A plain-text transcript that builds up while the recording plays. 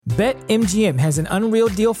BetMGM has an unreal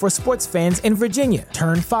deal for sports fans in Virginia.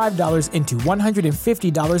 Turn $5 into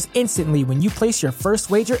 $150 instantly when you place your first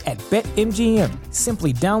wager at BetMGM.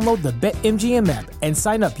 Simply download the BetMGM app and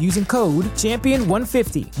sign up using code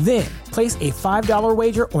Champion150. Then, place a $5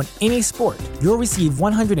 wager on any sport. You'll receive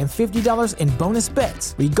 $150 in bonus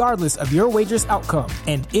bets, regardless of your wager's outcome.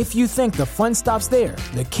 And if you think the fun stops there,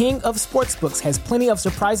 the King of Sportsbooks has plenty of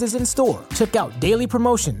surprises in store. Check out daily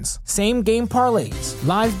promotions, same-game parlays,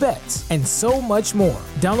 live bets, and so much more.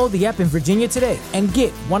 Download the app in Virginia today and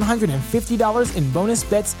get $150 in bonus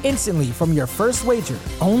bets instantly from your first wager.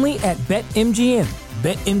 Only at BetMGM.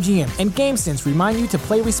 BetMGM and GameSense remind you to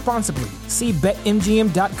play responsibly. See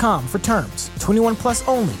BetMGM.com for terms. 21 plus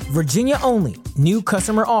only. Virginia only. New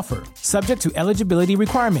customer offer. Subject to eligibility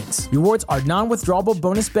requirements. Rewards are non-withdrawable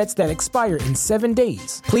bonus bets that expire in 7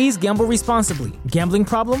 days. Please gamble responsibly. Gambling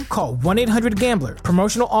problem? Call 1-800-GAMBLER.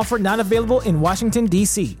 Promotional offer not available in Washington,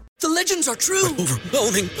 D.C. The legends are true.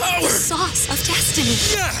 Overwhelming power! The sauce of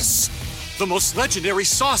destiny. Yes! The most legendary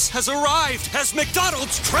sauce has arrived as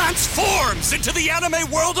McDonald's transforms into the anime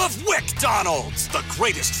world of WickDonald's. The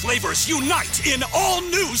greatest flavors unite in all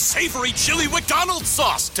new savory chili McDonald's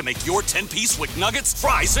sauce to make your 10-piece Wick Nuggets,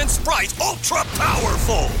 fries, and Sprite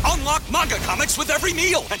ultra-powerful. Unlock manga comics with every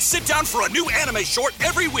meal and sit down for a new anime short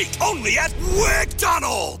every week only at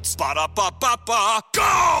WickDonald's. Ba-da-ba-ba-ba,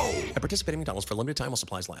 go! At participating McDonald's for a limited time while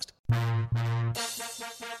supplies last.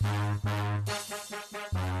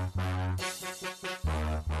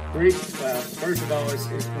 First of all, it's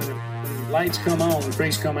when the lights come on, the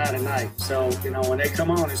freaks come out at night. So, when they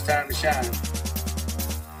come on, it's time to shine.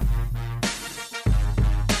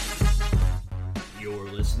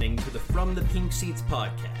 You're listening to the From the Pink Seats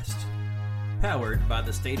podcast, powered by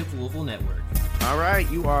the State of Louisville Network. All right,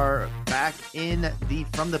 you are back in the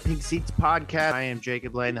From the Pink Seats podcast. I am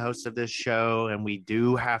Jacob Lane, the host of this show, and we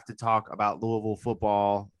do have to talk about Louisville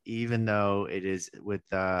football, even though it is with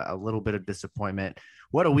a little bit of disappointment.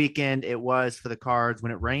 What a weekend it was for the Cards.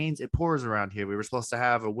 When it rains, it pours around here. We were supposed to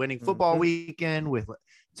have a winning football weekend with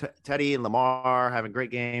Teddy and Lamar having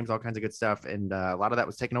great games, all kinds of good stuff, and a lot of that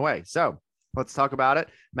was taken away. So let's talk about it.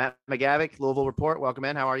 Matt McGavick, Louisville Report. Welcome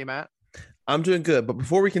in. How are you, Matt? I'm doing good. But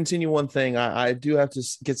before we continue, one thing, I do have to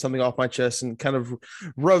get something off my chest and kind of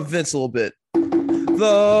rub Vince a little bit.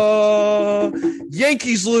 The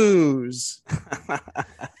Yankees lose.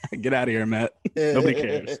 Get out of here, Matt. Nobody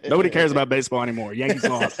cares. Nobody cares about baseball anymore. Yankees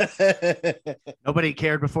lost. Nobody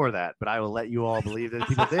cared before that, but I will let you all believe that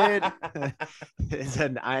people did.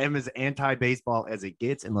 And I am as anti-baseball as it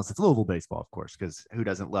gets, unless it's Louisville baseball, of course, because who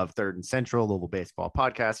doesn't love Third and Central, Louisville baseball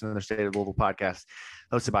podcast, another State of Louisville podcast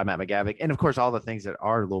hosted by Matt McGavick. And of course, all the things that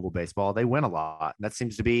are Louisville baseball, they win a lot. And that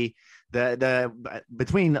seems to be the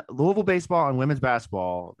between Louisville baseball and women's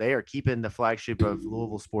basketball, they are keeping the flagship of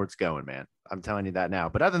Louisville sports going, man. I'm telling you that now.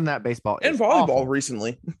 But other than that, baseball and volleyball awful.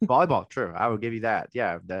 Recently. Volleyball, true. I will give you that.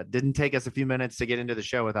 Yeah, that didn't take us a few minutes to get into the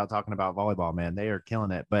show without talking about volleyball, man. They are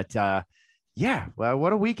killing it. But yeah, well,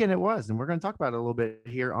 what a weekend it was. And we're going to talk about it a little bit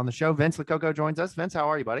here on the show. Vince Lococo joins us. Vince, how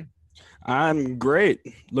are you, buddy? I'm great.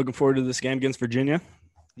 Looking forward to this game against Virginia.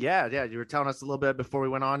 Yeah. You were telling us a little bit before we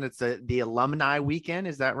went on. It's the alumni weekend.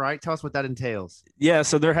 Is that right? Tell us what that entails. Yeah,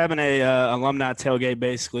 so they're having a alumni tailgate.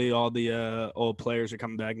 Basically, all the old players are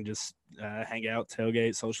coming back and just hang out,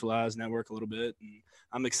 tailgate, socialize, network a little bit. And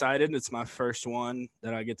I'm excited. It's my first one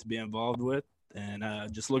that I get to be involved with. And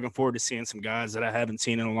just looking forward to seeing some guys that I haven't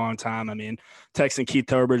seen in a long time. I mean, texting Keith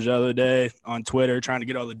Turbridge the other day on Twitter, trying to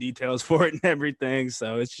get all the details for it and everything.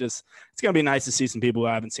 So it's going to be nice to see some people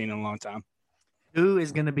I haven't seen in a long time. Who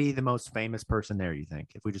is going to be the most famous person there, you think?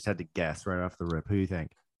 If we just had to guess right off the rip, who do you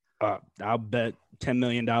think? I'll bet $10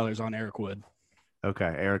 million on Eric Wood. Okay,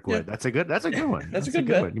 Eric Wood. Yeah. That's a good one. That's a good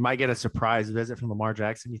bet. One. You might get a surprise visit from Lamar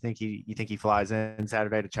Jackson. You think he flies in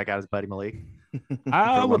Saturday to check out his buddy Malik?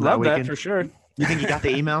 I would love that for sure. You think he got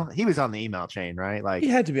the email? He was on the email chain, right? Like he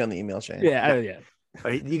had to be on the email chain. Yeah.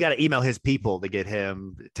 You got to email his people to get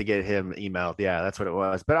him emailed. Yeah, that's what it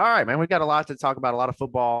was. But all right, man, we've got a lot to talk about, a lot of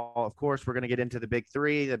football. Of course, we're going to get into the big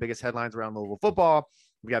three, the biggest headlines around Louisville football.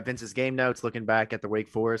 We got Vince's game notes looking back at the Wake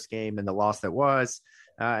Forest game and the loss that was.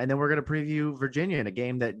 And then we're going to preview Virginia in a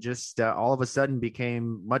game that just all of a sudden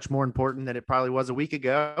became much more important than it probably was a week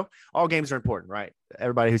ago. All games are important, right?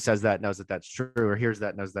 Everybody who says that knows that that's true, or hears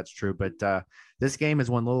that knows that's true. But this game is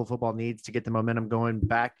one Louisville football needs to get the momentum going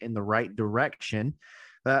back in the right direction.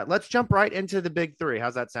 Let's jump right into the big three.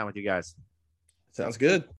 How's that sound with you guys? Sounds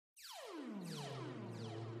good.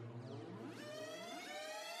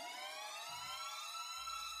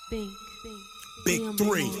 Big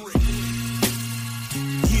three.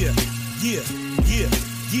 Yeah.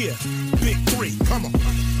 Big three. Come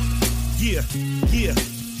on. All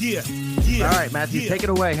right, Matthew, take it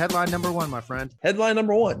away. Headline number one, my friend. Headline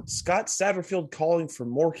number one, Scott Satterfield calling for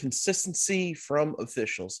more consistency from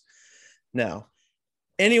officials. Now,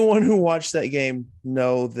 anyone who watched that game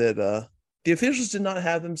know that the officials did not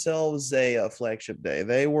have themselves a flagship day.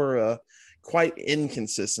 They were quite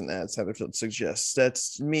inconsistent, as Satterfield suggests.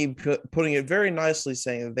 That's me putting it very nicely,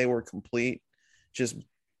 saying that they were complete, just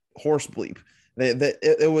horse bleep.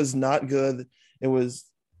 It was not good.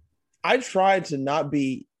 I tried to not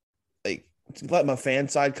be like, to let my fan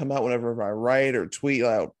side come out whenever I write or tweet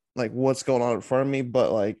out like what's going on in front of me.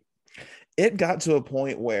 But like, it got to a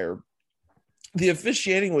point where the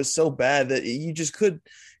officiating was so bad that you just could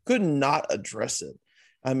not address it.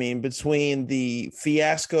 I mean, between the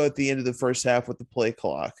fiasco at the end of the first half with the play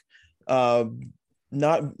clock,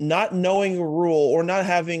 not knowing a rule or not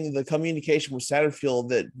having the communication with Satterfield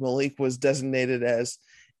that Malik was designated as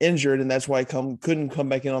injured, and that's why he couldn't come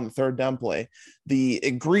back in on the third down play, the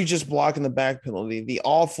egregious block in the back penalty, the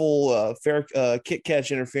awful fair kick catch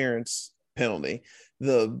interference penalty,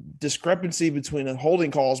 the discrepancy between the holding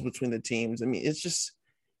calls between the teams. I mean,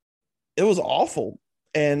 it was awful.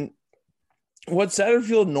 And what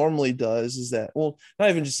Satterfield normally does is that, well, not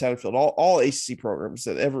even just Satterfield, all ACC programs,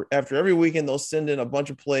 that after every weekend they'll send in a bunch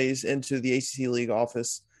of plays into the ACC league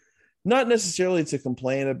office, not necessarily to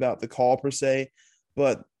complain about the call per se,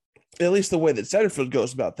 but at least the way that Satterfield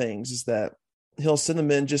goes about things is that he'll send them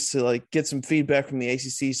in just to like get some feedback from the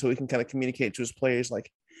ACC so he can kind of communicate to his players like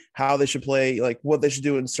how they should play, like what they should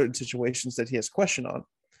do in certain situations that he has question on.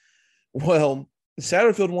 Well,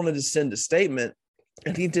 Satterfield wanted to send a statement,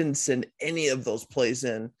 and he didn't send any of those plays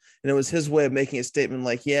in. And it was his way of making a statement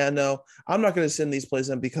like, yeah, no, I'm not going to send these plays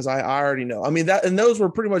in because I already know. I mean, those were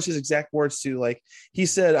pretty much his exact words too. Like he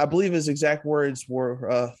said, I believe his exact words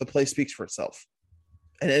were, the play speaks for itself.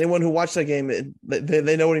 And anyone who watched that game,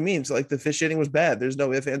 they know what he means. Like the officiating was bad. There's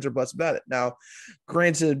no ifs, ands, or buts about it. Now,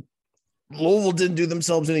 granted, Louisville didn't do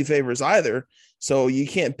themselves any favors either. So you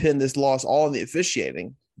can't pin this loss all on the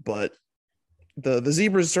officiating, but the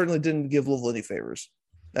Zebras certainly didn't give Louisville any favors.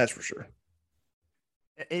 That's for sure.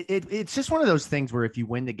 It's just one of those things where if you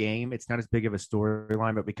win the game, it's not as big of a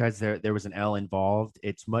storyline, but because there was an L involved,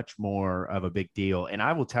 it's much more of a big deal. And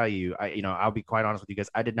I will tell you, I'll be quite honest with you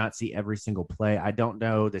guys. I did not see every single play. I don't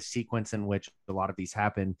know the sequence in which a lot of these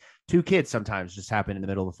happen. Two kids sometimes just happen in the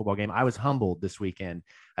middle of a football game. I was humbled this weekend.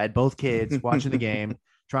 I had both kids watching the game,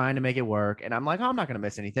 trying to make it work. And I'm like, oh, I'm not going to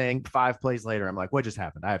miss anything. 5 plays later, I'm like, what just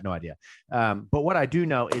happened? I have no idea. But what I do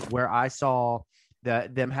know is where I saw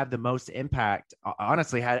them have the most impact,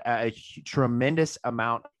 honestly, had a tremendous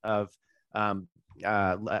amount of,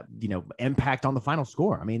 impact on the final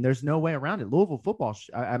score. I mean, there's no way around it. Louisville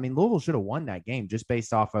should have won that game just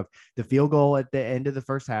based off of the field goal at the end of the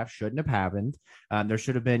first half. Shouldn't have happened. There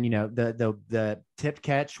should have been, the tipped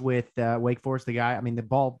catch with Wake Forest, the guy. I mean, the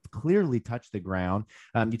ball clearly touched the ground.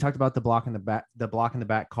 You talked about the block in the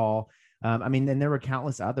back call. And there were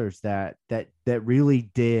countless others that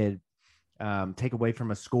really did take away from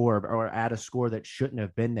a score or add a score that shouldn't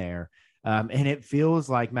have been there. And it feels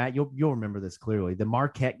like, Matt, you'll remember this clearly. The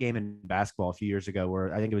Marquette game in basketball a few years ago,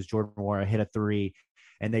 where I think it was Jordan Nwora hit a 3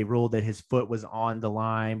 and they ruled that his foot was on the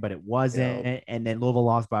line, but it wasn't. Yeah. And then Louisville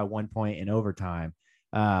lost by 1 point in overtime.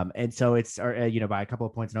 And so it's, by a couple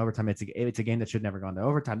of points in overtime, it's a game that should never gone to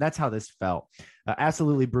overtime. That's how this felt.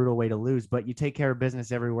 Absolutely brutal way to lose, but you take care of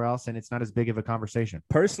business everywhere else, and it's not as big of a conversation.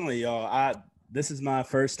 Personally, y'all, this is my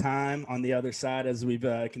first time on the other side, as we've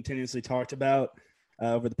continuously talked about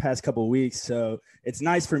over the past couple of weeks. So it's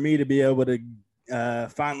nice for me to be able to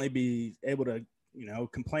finally be able to,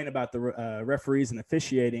 complain about the referees and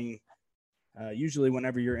officiating. Usually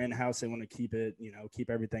whenever you're in-house, they want to keep it, keep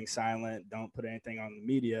everything silent. Don't put anything on the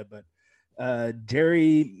media. But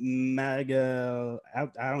Jerry Maga,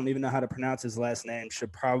 I don't even know how to pronounce his last name,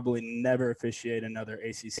 should probably never officiate another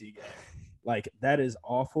ACC game. Like, that is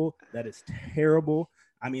awful. That is terrible.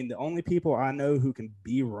 I mean, the only people I know who can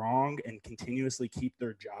be wrong and continuously keep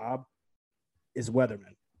their job is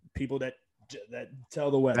weathermen. People that tell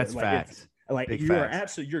the weather. That's facts. Like, you are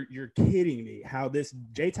absolutely, you're kidding me. How this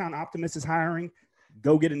J-Town Optimist is hiring,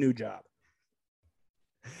 go get a new job.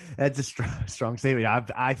 That's a strong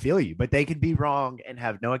statement. I feel you, but they could be wrong and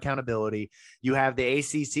have no accountability. You have the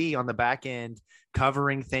ACC on the back end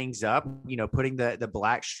covering things up, putting the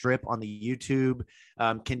black strip on the YouTube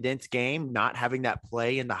condensed game, not having that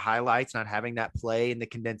play in the highlights, not having that play in the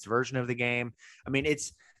condensed version of the game. I mean,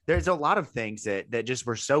 there's a lot of things that just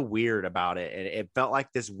were so weird about it. And it felt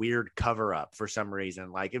like this weird cover up for some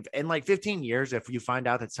reason. Like in 15 years, if you find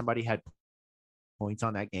out that somebody had points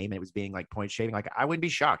on that game and it was being like point shaving, like I wouldn't be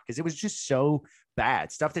shocked because it was just so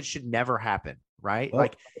bad, stuff that should never happen, right? Well,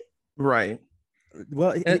 like, right.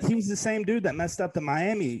 Well, he was the same dude that messed up the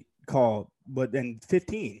Miami call, but in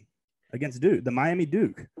 15 against Duke, the Miami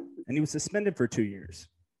Duke, and he was suspended for 2 years.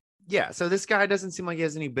 Yeah, so this guy doesn't seem like he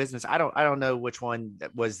has any business. I don't know which one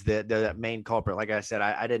was the main culprit. Like I said,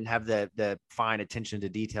 I didn't have the fine attention to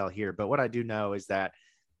detail here, but what I do know is that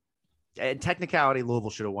in technicality, Louisville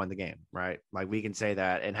should have won the game, right? Like we can say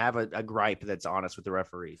that and have a gripe that's honest with the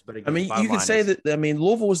referees. But again, I mean, you can say that. I mean,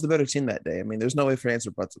 Louisville was the better team that day. I mean, there's no ifs, ands,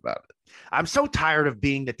 or buts about it. I'm so tired of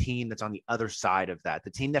being the team that's on the other side of that.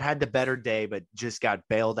 The team that had the better day, but just got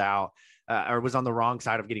bailed out. Or was on the wrong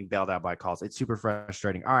side of getting bailed out by calls. It's super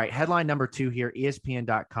frustrating. All right, headline number 2 here,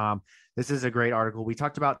 ESPN.com. This is a great article. We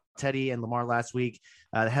talked about Teddy and Lamar last week.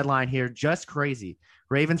 The headline here, just crazy.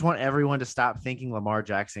 Ravens want everyone to stop thinking Lamar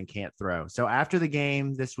Jackson can't throw. So after the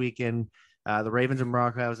game this weekend, the Ravens and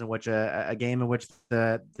Broncos, in which a game in which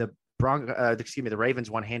the Ravens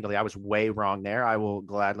won handily. I was way wrong there. I will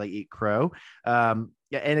gladly eat crow.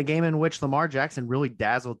 In a game in which Lamar Jackson really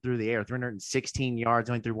dazzled through the air, 316 yards,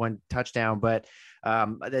 only threw 1 touchdown, but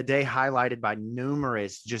the day highlighted by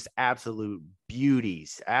numerous just absolute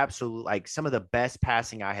beauties, like some of the best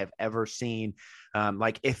passing I have ever seen.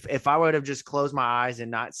 Like if I would have just closed my eyes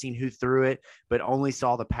and not seen who threw it, but only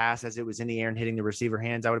saw the pass as it was in the air and hitting the receiver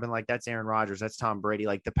hands, I would have been like, that's Aaron Rodgers, that's Tom Brady.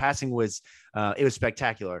 Like the passing was, it was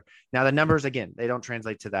spectacular. Now the numbers, again, they don't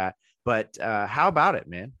translate to that, but how about it,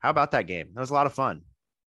 man? How about that game? That was a lot of fun.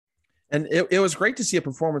 And it was great to see a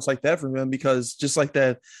performance like that from him because just like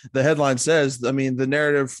that, the headline says, I mean, the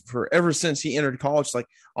narrative for ever since he entered college, like,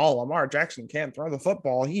 oh, Lamar Jackson can't throw the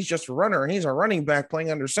football. He's just a runner. He's a running back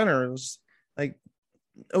playing under center. It was like,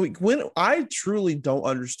 when I truly don't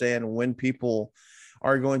understand when people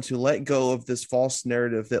are going to let go of this false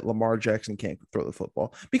narrative that Lamar Jackson can't throw the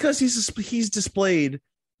football, because he's displayed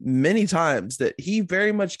many times that he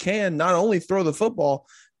very much can not only throw the football,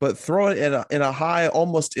 but throw it in a high,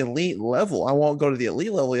 almost elite level. I won't go to the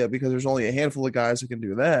elite level yet because there's only a handful of guys who can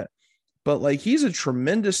do that. But like, he's a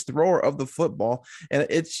tremendous thrower of the football. And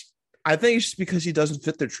I think it's just because he doesn't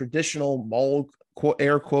fit the traditional mold,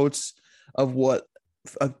 air quotes, of what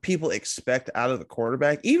people expect out of the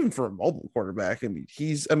quarterback, even for a mobile quarterback. I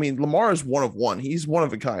mean, Lamar is one of one. He's one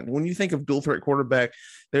of a kind. When you think of dual threat quarterback,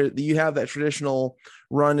 you have that traditional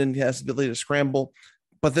run and he has the ability to scramble.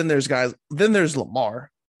 But then there's Lamar,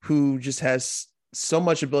 who just has so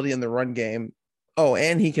much ability in the run game. Oh,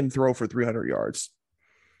 and he can throw for 300 yards.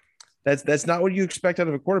 That's not what you expect out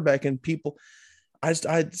of a quarterback. And people, I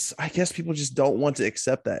guess people just don't want to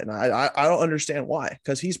accept that. And I don't understand why,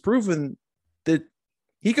 because he's proven that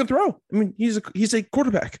he can throw. I mean, he's a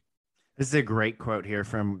quarterback. This is a great quote here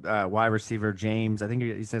from wide receiver James. I think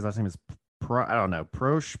he says last name is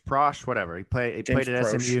Prosh, whatever. He played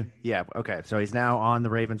at SMU. Yeah. Okay. So he's now on the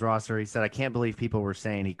Ravens roster. He said, I can't believe people were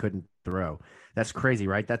saying he couldn't throw. That's crazy,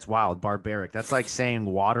 right? That's wild, barbaric. That's like saying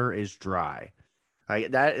water is dry.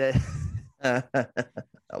 That's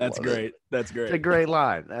great. That's great. It's a great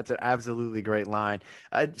line. That's an absolutely great line.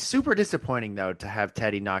 Super disappointing though to have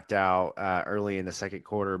Teddy knocked out early in the second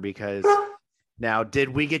quarter, because now, did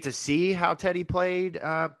we get to see how Teddy played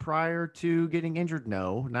prior to getting injured?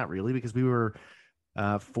 No, not really, because we were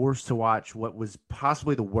forced to watch what was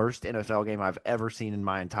possibly the worst NFL game I've ever seen in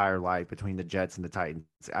my entire life between the Jets and the Titans.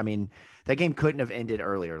 I mean, that game couldn't have ended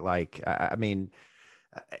earlier. Like,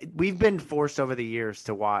 we've been forced over the years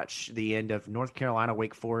to watch the end of North Carolina,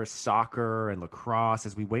 Wake Forest soccer and lacrosse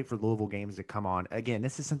as we wait for Louisville games to come on. Again,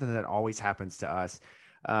 this is something that always happens to us.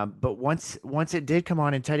 But once it did come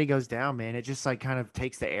on and Teddy goes down, man, it just like kind of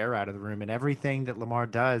takes the air out of the room, and everything that Lamar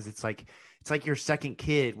does, it's like your second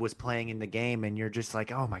kid was playing in the game and you're just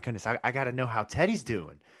like, oh my goodness, I got to know how Teddy's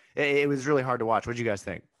doing. It was really hard to watch. What'd you guys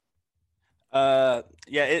think? Yeah,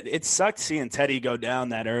 it sucked seeing Teddy go down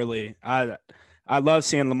that early. I love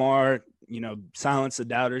seeing Lamar, silence the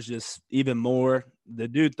doubters just even more. The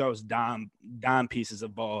dude throws dime pieces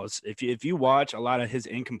of balls. If you watch a lot of his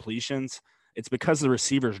incompletions, it's because the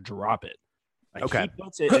receivers drop it. Like, okay. He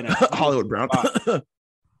puts it in a Hollywood Brown.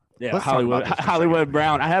 Yeah, Hollywood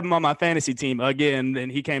Brown. I have him on my fantasy team again,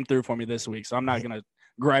 and he came through for me this week, so I'm not going to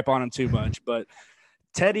gripe on him too much. But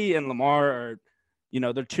Teddy and Lamar are,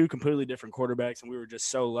 they're two completely different quarterbacks, and we were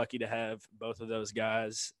just so lucky to have both of those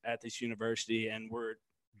guys at this university, and we're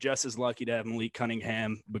just as lucky to have Malik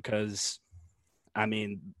Cunningham because,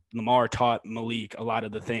 Lamar taught Malik a lot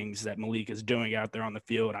of the things that Malik is doing out there on the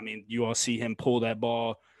field. You all see him pull that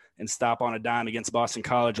ball and stop on a dime against Boston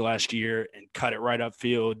College last year and cut it right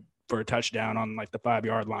upfield for a touchdown on like the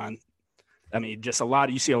 5-yard line. I mean, just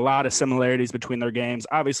you see a lot of similarities between their games.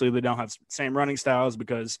 Obviously, they don't have same running styles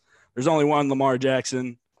because there's only one Lamar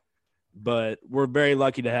Jackson, but we're very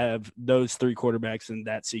lucky to have those three quarterbacks in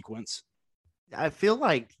that sequence. I feel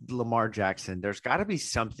like Lamar Jackson, there's got to be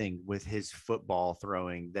something with his football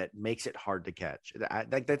throwing that makes it hard to catch.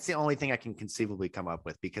 That's the only thing I can conceivably come up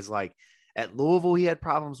with, because like at Louisville, he had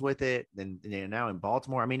problems with it. Then now in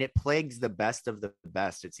Baltimore, I mean, it plagues the best of the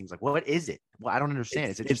best. It seems like, what is it? Well, I don't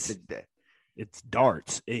understand. It's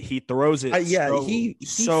darts. He throws it. He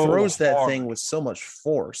throws that thing with so much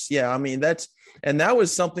force. Yeah, I mean that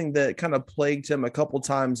was something that kind of plagued him a couple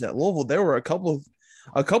times at Louisville. There were a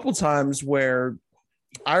couple times where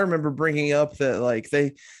I remember bringing up that like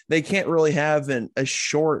they can't really have a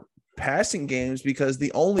short passing games because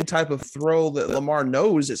the only type of throw that Lamar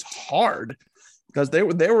knows is hard, because they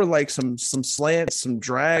were like some slants, some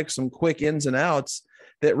drags, some quick ins and outs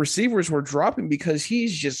that receivers were dropping because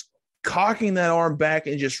he's just cocking that arm back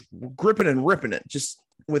and just gripping and ripping it just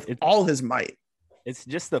with all his might. It's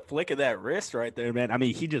just the flick of that wrist right there, man. I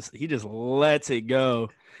mean, he just lets it go.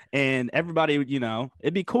 And everybody,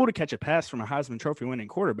 it'd be cool to catch a pass from a Heisman Trophy winning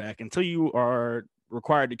quarterback until you are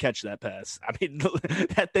required to catch that pass. I mean,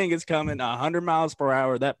 that thing is coming 100 miles per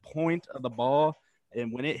hour, that point of the ball.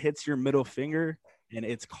 And when it hits your middle finger and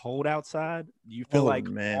it's cold outside, you feel all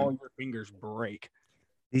your fingers break.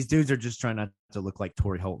 These dudes are just trying not to look like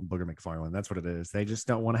Torrey Holt and Booger McFarland. That's what it is. They just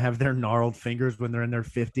don't want to have their gnarled fingers when they're in their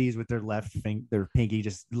 50s with their their pinky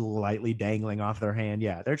just lightly dangling off their hand.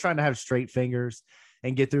 Yeah, they're trying to have straight fingers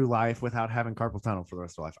and get through life without having carpal tunnel for the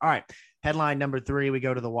rest of life. All right, headline number 3, we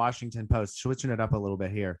go to the Washington Post, switching it up a little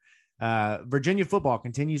bit here. Virginia football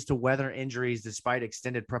continues to weather injuries despite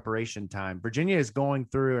extended preparation time. Virginia is going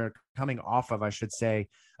through, or coming off of, I should say,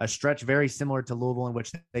 a stretch very similar to Louisville in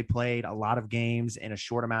which they played a lot of games in a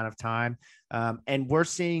short amount of time. And we're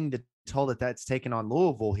seeing the toll that's taken on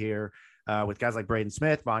Louisville here with guys like Braden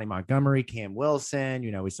Smith, Bonnie Montgomery, Cam Wilson.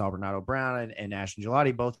 We saw Renato Brown and Ashton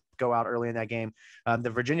Gelati both go out early in that game. The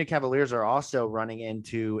Virginia Cavaliers are also running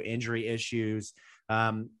into injury issues.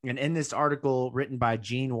 And in this article written by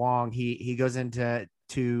Gene Wong, he goes into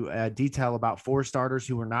detail about 4 starters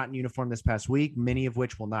who were not in uniform this past week, many of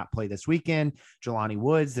which will not play this weekend. Jelani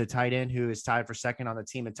Woods, the tight end, who is tied for second on the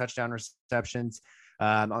team in touchdown receptions.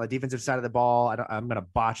 On the defensive side of the ball, I'm going to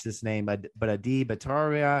botch this name, but Adi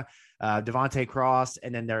Bataria, Devontae Cross,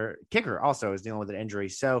 and then their kicker also is dealing with an injury.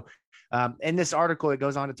 So in this article, it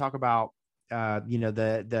goes on to talk about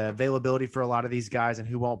the availability for a lot of these guys and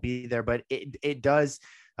who won't be there, but it does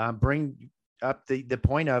bring up the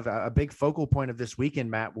point of a big focal point of this weekend,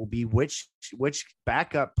 Matt, will be which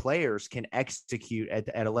backup players can execute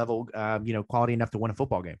at a level, quality enough to win a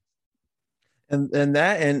football game.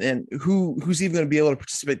 And who's even going to be able to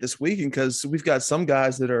participate this weekend, because we've got some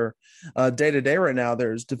guys that are day-to-day right now.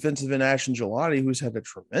 There's defensive end Ashton Gelati, who's had a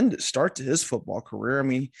tremendous start to his football career. I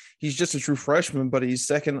mean, he's just a true freshman, but he's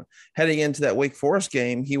second heading into that Wake Forest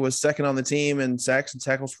game. He was second on the team in sacks and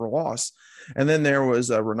tackles for loss. And then there was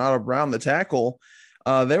Renato Brown, the tackle.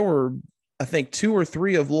 There were, I think, 2 or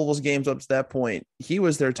 3 of Louisville's games up to that point. He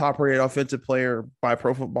was their top-rated offensive player by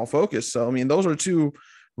Pro Football Focus. So, I mean, those are 2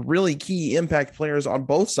 really key impact players on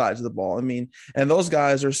both sides of the ball. I mean, and those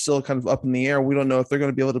guys are still kind of up in the air. We don't know if they're going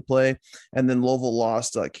to be able to play. And then Louisville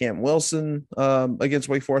lost Cam Wilson against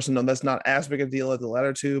Wake Forest. And no, that's not as big a deal as the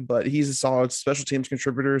latter 2, but he's a solid special teams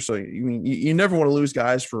contributor. So you never want to lose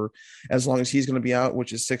guys for as long as he's going to be out,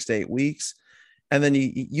 which is 6 to 8 weeks. And then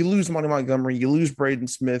you lose Monty Montgomery, you lose Braden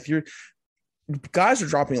Smith. Guys are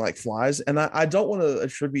dropping like flies. And I don't want to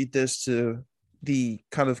attribute this to the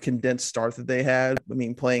kind of condensed start that they had. I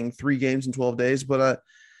mean, playing 3 games in 12 days, but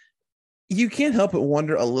you can't help but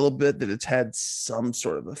wonder a little bit that it's had some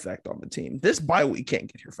sort of effect on the team. This bye week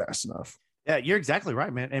can't get here fast enough. Yeah, you're exactly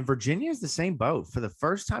right, man. And Virginia is the same boat. For the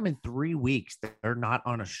first time in 3 weeks, they're not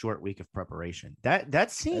on a short week of preparation. That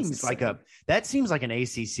seems like an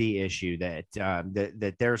ACC issue that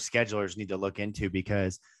their schedulers need to look into,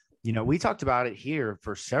 because we talked about it here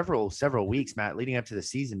for several weeks, Matt, leading up to the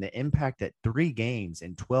season, the impact that 3 games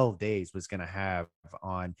in 12 days was going to have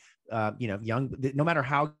on, young, no matter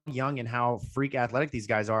how young and how freak athletic these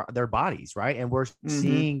guys are, their bodies, right? And we're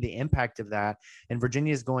seeing the impact of that. And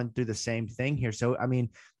Virginia is going through the same thing here. So, I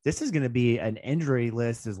mean, this is going to be an injury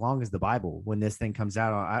list as long as the Bible when this thing comes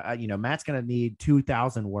out. Matt's going to need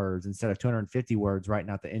 2,000 words instead of 250 words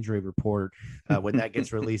writing out the injury report when that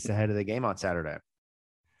gets released ahead of the game on Saturday.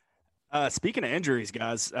 Speaking of injuries,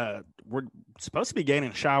 guys, we're supposed to be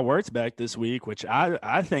gaining Shy Wirtz back this week, which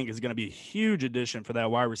I think is going to be a huge addition for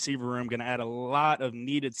that wide receiver room. Going to add a lot of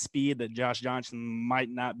needed speed that Josh Johnson might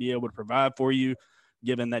not be able to provide for you.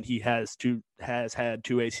 given that he has had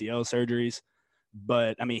 2 ACL surgeries.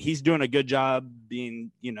 But I mean, he's doing a good job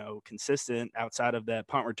being, consistent outside of that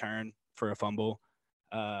punt return for a fumble.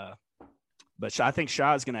 But I think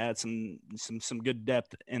Shaw's going to add some good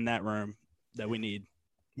depth in that room that we need.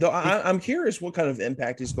 Though I'm curious what kind of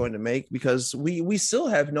impact he's going to make, because we still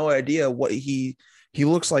have no idea what he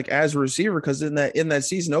looks like as a receiver. Because in that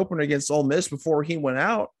season opener against Ole Miss, before he went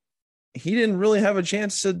out, he didn't really have a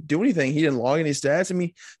chance to do anything. He didn't log any stats. I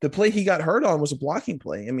mean, the play he got hurt on was a blocking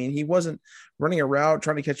play. I mean, he wasn't running a route,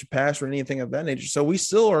 trying to catch a pass or anything of that nature. So we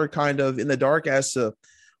still are kind of in the dark as to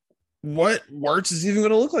what Wirtz is even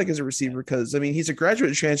going to look like as a receiver. Because, I mean, he's a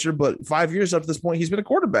graduate transfer, but 5 years up to this point, he's been a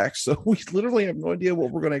quarterback. So we literally have no idea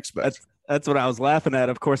what we're going to expect. That's what I was laughing at.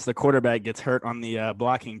 Of course, the quarterback gets hurt on the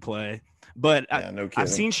blocking play. But no I've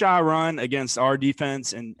seen Shaw run against our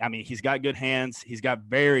defense, and I mean, he's got good hands. He's got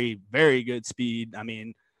very, very good speed. I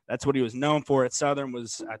mean, that's what he was known for at Southern.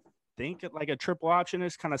 Was I think like a triple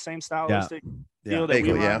optionist, kind of same stylistic deal that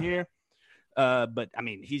we run here. But I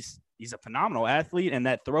mean, he's a phenomenal athlete, and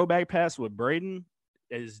that throwback pass with Braden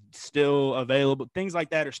is still available. Things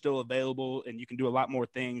like that are still available, and you can do a lot more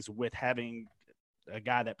things with having a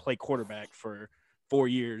guy that played quarterback for 4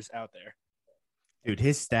 years out there. Dude,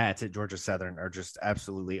 his stats at Georgia Southern are just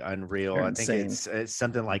absolutely unreal. They're I think it's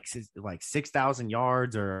something like 6,000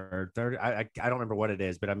 yards or 30. I don't remember what it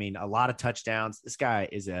is, but I mean, a lot of touchdowns. This guy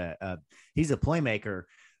is he's a playmaker.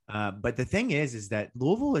 But the thing is that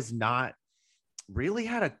Louisville has not really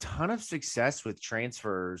had a ton of success with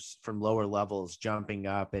transfers from lower levels jumping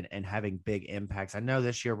up and having big impacts. I know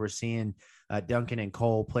this year we're seeing Duncan and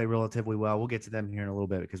Cole play relatively well. We'll get to them here in a little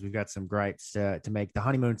bit because we've got some gripes to make. The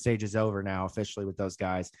honeymoon stage is over now officially with those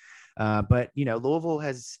guys. But Louisville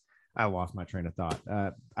has. I lost my train of thought.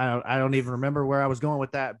 I don't even remember where I was going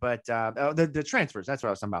with that, but the transfers, that's what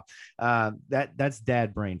I was talking about. That's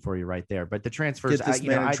dad brain for you right there. But the transfers, get this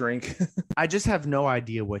man a drink. I just have no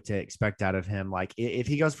idea what to expect out of him. Like if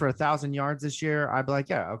he goes for 1,000 yards this year, I'd be like,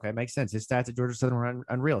 yeah, okay, makes sense. His stats at Georgia Southern were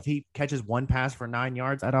unreal. If he catches one pass for 9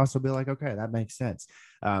 yards, I'd also be like, okay, that makes sense.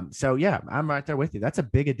 So yeah, I'm right there with you. That's a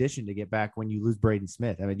big addition to get back when you lose Braden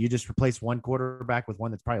Smith. I mean, you just replace one quarterback with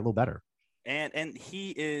one that's probably a little better. And he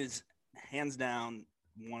is hands down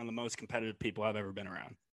one of the most competitive people I've ever been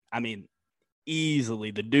around. I mean, easily.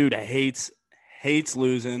 The dude hates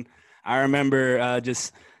losing. I remember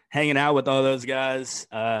just hanging out with all those guys,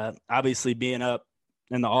 obviously being up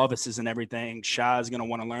in the offices and everything. Shai's going to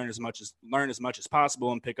want to learn as much as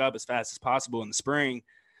possible and pick up as fast as possible in the spring.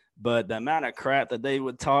 But the amount of crap that they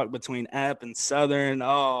would talk between App and Southern,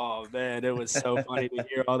 oh, man, it was so funny to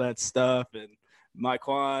hear all that stuff. And Mike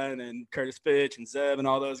Quan and Curtis Fitch and Zeb and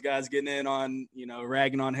all those guys getting in on,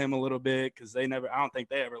 ragging on him a little bit because I don't think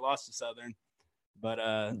they ever lost to Southern. But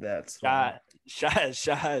that's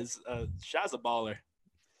Shai's a baller.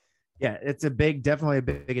 Yeah, it's definitely a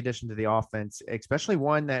big addition to the offense, especially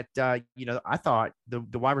one that, I thought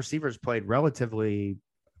the wide receivers played relatively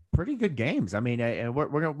pretty good games. I mean, we're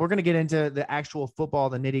going to get into the actual football,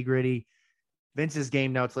 the nitty gritty. Vince's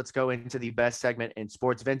game notes. Let's go into the best segment in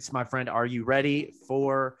sports. Vince, my friend, are you ready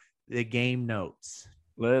for the game notes?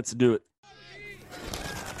 Let's do it.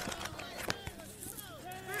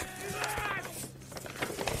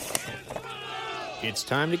 It's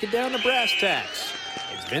time to get down to brass tacks.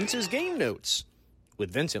 It's Vince's game notes with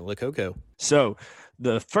Vincent Lococo. So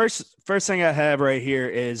the first thing I have right here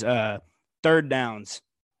is third downs.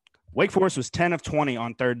 Wake Forest was 10 of 20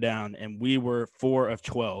 on third down, and we were 4 of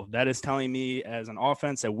 12. That is telling me as an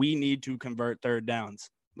offense that we need to convert third downs.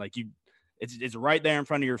 Like it's right there in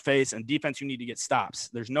front of your face, and defense, you need to get stops.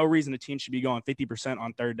 There's no reason a team should be going 50%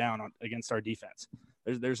 on third down against our defense.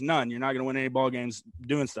 There's none. You're not going to win any ball games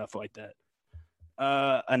doing stuff like that.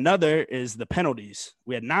 Another is the penalties.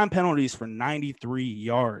 We had 9 penalties for 93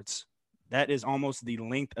 yards. That is almost the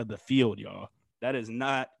length of the field, y'all. That is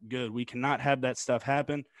not good. We cannot have that stuff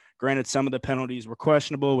happen. Granted, some of the penalties were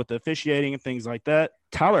questionable with the officiating and things like that.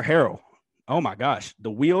 Tyler Harrell, oh my gosh,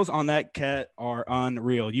 the wheels on that cat are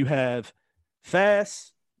unreal. You have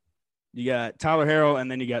Fast, you got Tyler Harrell,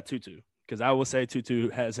 and then you got Tutu, because I will say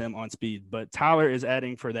Tutu has him on speed. But Tyler is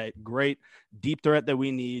adding for that great deep threat that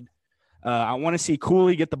we need. I want to see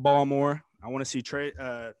Cooley get the ball more. I want to see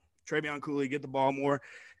Travion Cooley get the ball more,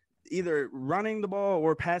 either running the ball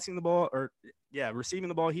or passing the ball or – receiving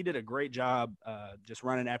the ball. He did a great job just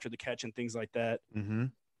running after the catch and things like that. Mm-hmm.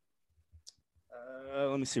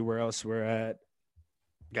 Let me see where else we're at.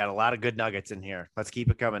 Got a lot of good nuggets in here. Let's keep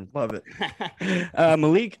it coming. Love it.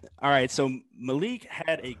 Malik. All right. So Malik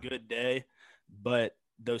had a good day, but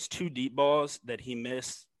those 2 deep balls that he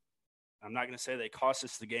missed, I'm not going to say they cost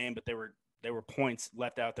us the game, but they were There were points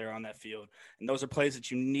left out there on that field. And those are plays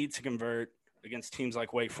that you need to convert against teams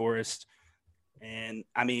like Wake Forest. And,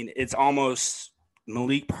 I mean, it's almost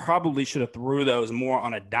Malik probably should have threw those more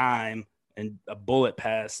on a dime and a bullet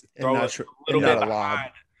pass, throw it a little bit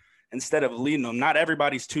behind instead of leading them. Not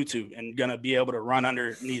everybody's Tutu and going to be able to run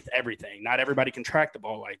underneath everything. Not everybody can track the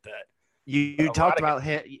ball like that. You talked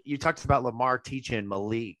about Lamar teaching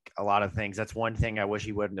Malik a lot of things. That's one thing I wish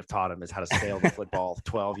he wouldn't have taught him, is how to sail the football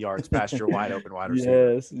 12 yards past your wide open wide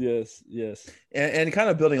receiver. Yes. And kind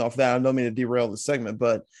of building off that, I don't mean to derail the segment,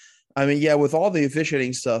 but I mean, yeah, with all the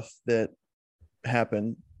officiating stuff that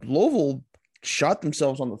happened, Louisville shot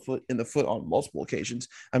themselves in the foot on multiple occasions.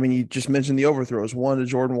 I mean, you just mentioned the overthrows, one to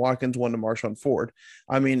Jordan Watkins, one to Marshawn Ford.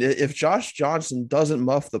 I mean, if Josh Johnson doesn't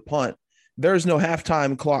muff the punt, there's no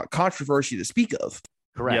halftime clock controversy to speak of.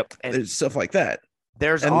 Correct. Yep. And stuff like that.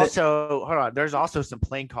 There's also some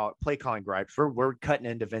play calling gripes. We're cutting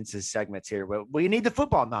into Vince's segments here, but we need the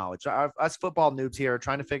football knowledge. Us football noobs here are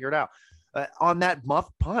trying to figure it out. On that muff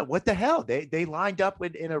punt, what the hell? They lined up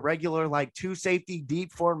in a regular like 2 safety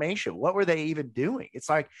deep formation. What were they even doing? It's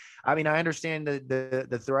like, I mean, I understand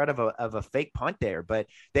the threat of a fake punt there, but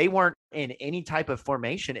they weren't in any type of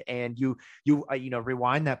formation. And you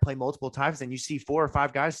rewind that play multiple times, and you see 4 or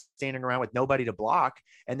 5 guys standing around with nobody to block,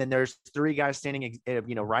 and then there's 3 guys standing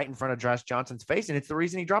right in front of Josh Johnson's face, and it's the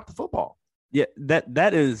reason he dropped the football. Yeah,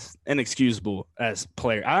 that is inexcusable as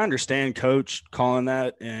player. I understand coach calling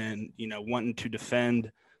that and, wanting to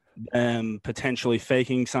defend them potentially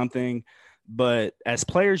faking something. But as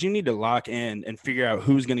players, you need to lock in and figure out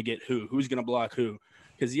who's going to get who's going to block who.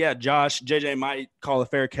 Because, yeah, JJ might call a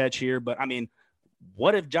fair catch here. But, I mean,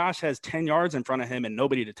 what if Josh has 10 yards in front of him and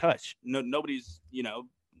nobody to touch? Nobody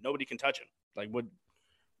can touch him. Like, what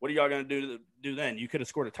are y'all going to do then? You could have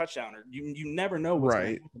scored a touchdown, or you never know what's going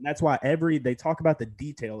to happen. And that's why they talk about the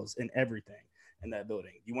details in everything in that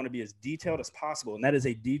building. You want to be as detailed as possible, and that is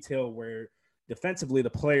a detail where defensively the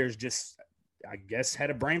players just, I guess, had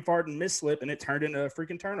a brain fart and misslip, and it turned into a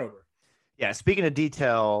freaking turnover. Yeah, speaking of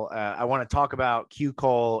detail, I want to talk about Q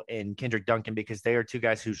Cole and Kendrick Duncan, because they are 2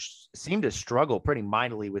 guys who seem to struggle pretty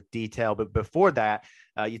mightily with detail. But before that,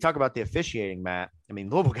 you talk about the officiating, Matt. I mean,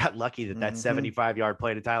 Louisville got lucky that 75-yard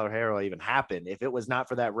play to Tyler Harrell even happened. If it was not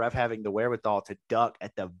for that ref having the wherewithal to duck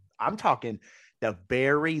I'm talking the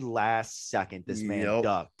very last second, this man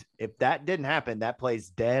ducked. If that didn't happen, that play's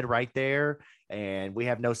dead right there, and we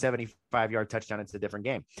have no 75-yard touchdown. It's a different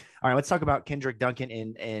game. All right, let's talk about Kendrick Duncan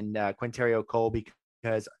and Quinterio Cole,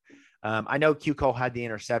 because I know Q Cole had the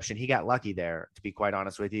interception. He got lucky there, to be quite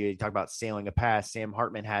honest with you. You talk about sailing a pass. Sam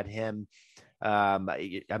Hartman had him.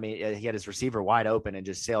 He had his receiver wide open and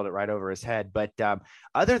just sailed it right over his head. But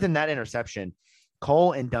other than that interception,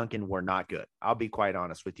 Cole and Duncan were not good. I'll be quite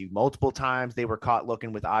honest with you. Multiple times they were caught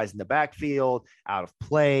looking with eyes in the backfield, out of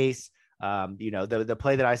place. The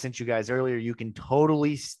play that I sent you guys earlier, you can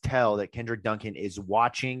totally tell that Kendrick Duncan is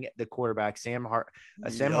watching the quarterback, Sam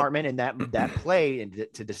Hartman, in that play, and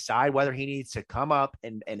to decide whether he needs to come up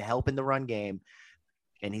and help in the run game.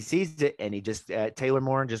 And he sees it, and he just Taylor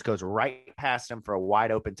Moore just goes right past him for a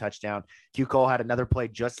wide open touchdown. Q Cole had another play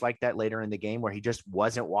just like that later in the game where he just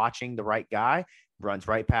wasn't watching the right guy, runs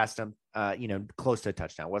right past him, close to a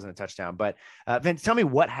touchdown. It wasn't a touchdown. But Vince, tell me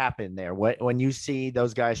what happened there. When you see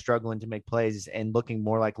those guys struggling to make plays and looking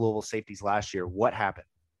more like Louisville safeties last year, what happened?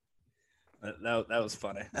 That was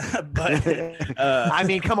funny. But I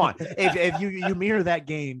mean, come on. If you mirror that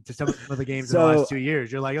game to some of the games in the last 2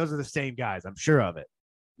 years, you're like, those are the same guys. I'm sure of it.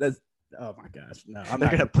 Oh my gosh! No,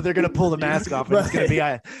 they're gonna pull the mask off. And it's gonna be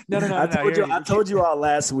no. I told you all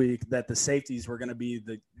last week that the safeties were gonna be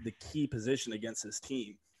the key position against this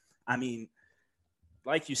team. I mean,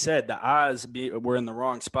 like you said, the eyes were in the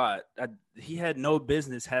wrong spot. He had no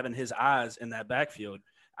business having his eyes in that backfield.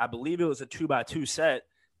 I believe it was a 2x2 set.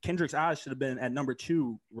 Kendrick's eyes should have been at number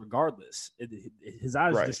 2 regardless. His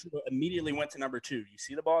eyes just immediately went to number 2. You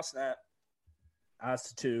see the ball snap, eyes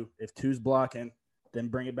to 2. If 2's blocking, then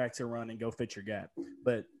bring it back to run and go fit your gap.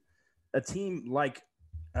 But a team like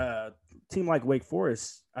Wake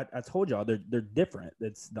Forest, I told y'all they're different.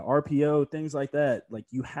 It's the RPO, things like that. Like,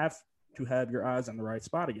 you have to have your eyes on the right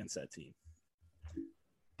spot against that team.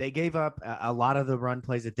 They gave up a lot of the run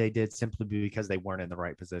plays that they did simply because they weren't in the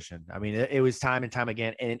right position. I mean, it was time and time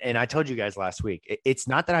again. And I told you guys last week, it's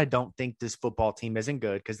not that I don't think this football team isn't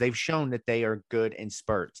good, because they've shown that they are good in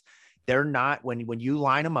spurts. They're not, when you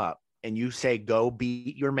line them up and you say, go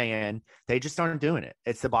beat your man, they just aren't doing it.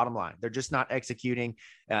 It's the bottom line. They're just not executing.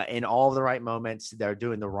 in all the right moments. They're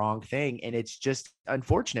doing the wrong thing, and it's just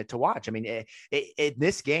unfortunate to watch. I mean, in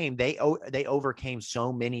this game, they overcame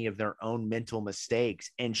so many of their own mental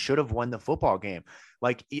mistakes and should have won the football game.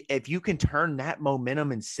 Like, if you can turn that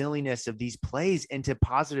momentum and silliness of these plays into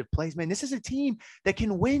positive plays, man, this is a team that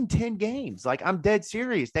can win 10 games. Like, I'm dead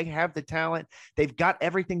serious. They have the talent. They've got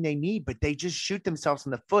everything they need, but they just shoot themselves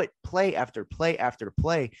in the foot play after play after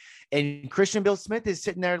play. And Christian Bill Smith is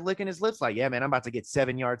sitting there licking his lips like, yeah, man, I'm about to get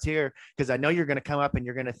 7 yards here because I know you're going to come up and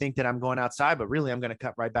you're going to think that I'm going outside, but really I'm going to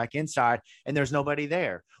cut right back inside and there's nobody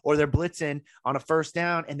there. Or they're blitzing on a first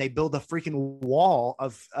down and they build a freaking wall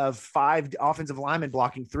of 5 offensive linemen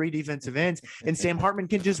blocking 3 defensive ends, and Sam Hartman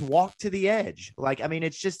can just walk to the edge. Like, I mean,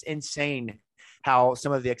 it's just insane how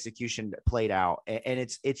some of the execution played out. And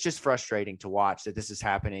it's just frustrating to watch that this is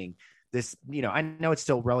happening. This, I know it's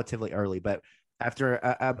still relatively early, but after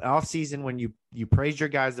an off season, when you praise your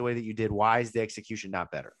guys the way that you did, why is the execution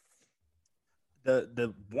not better?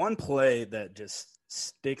 The one play that just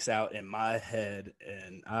sticks out in my head,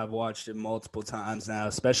 and I've watched it multiple times now,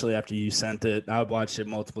 especially after you sent it. I've watched it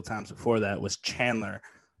multiple times before that, was Chandler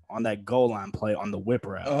on that goal line play on the whip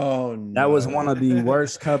route. Oh, no. That was one of the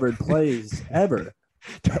worst covered plays ever.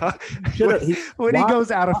 When he goes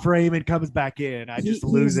out of frame and comes back in, I just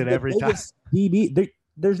lose it every time. DB,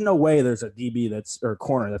 there's no way there's a DB or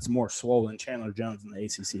corner that's more swollen Chandler Jones in the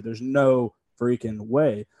ACC. There's no freaking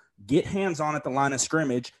way. Get hands on at the line of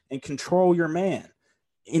scrimmage and control your man.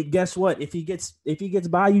 And guess what? If he gets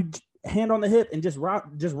by you, hand on the hip and just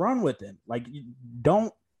run with him. Like,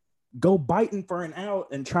 don't go biting for an out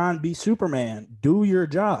and try and be Superman. Do your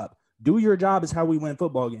job. Do your job is how we win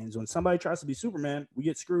football games. When somebody tries to be Superman, we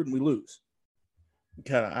get screwed and we lose.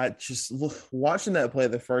 I just watching that play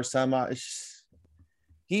the first time,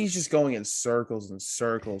 he's just going in circles and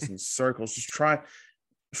circles and circles, just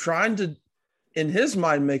trying to, in his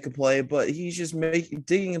mind, make a play, but he's just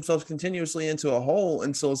digging himself continuously into a hole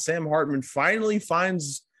until Sam Hartman finally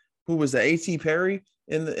finds, who was the A.T. Perry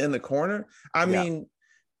in the corner. I mean,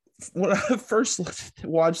 when I first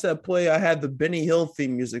watched that play, I had the Benny Hill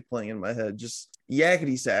theme music playing in my head, just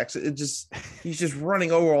yakety sacks. He's just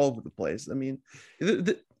running all over the place. I mean,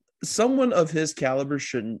 someone of his caliber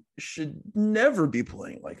should never be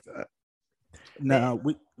playing like that. No,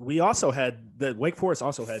 we also had Wake Forest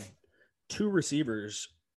also had 2 receivers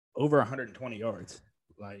over 120 yards.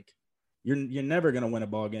 Like, you're never going to win a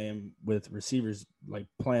ball game with receivers like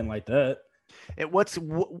playing like that.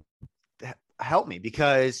 Help me,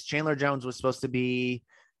 because Chandler Jones was supposed to be,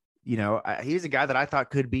 he's a guy that I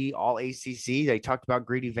thought could be all ACC. They talked about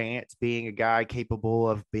Greedy Vance being a guy capable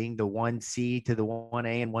of being the 1C to the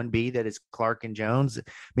 1A and 1B that is Clark and Jones. I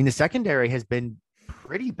mean, the secondary has been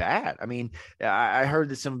pretty bad. I mean, I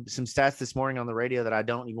heard some stats this morning on the radio that I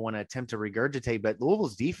don't even want to attempt to regurgitate, but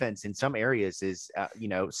Louisville's defense in some areas is,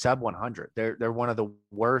 sub 100. They're one of the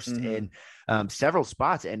worst in several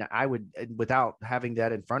spots. And I would, without having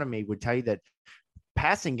that in front of me, would tell you that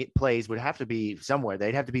passing plays would have to be somewhere.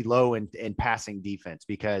 They'd have to be low in passing defense,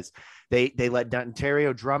 because they let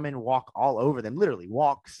Ontario Drummond walk all over them, literally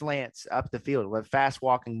walk slants up the field, a fast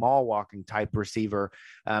walking, mall walking type receiver.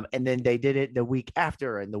 And then they did it the week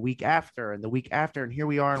after and the week after and the week after. And here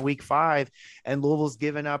we are in week 5, and Louisville's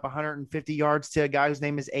given up 150 yards to a guy whose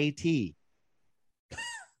name is AT.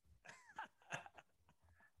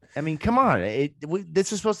 I mean, come on.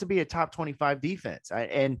 This is supposed to be a top 25 defense.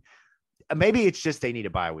 And maybe it's just they need a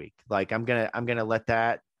bye week. Like, I'm gonna let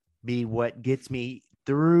that be what gets me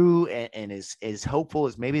through, and is hopeful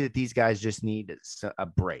as maybe that these guys just need a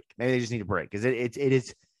break. Maybe they just need a break, because it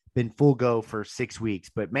has been full go for 6 weeks.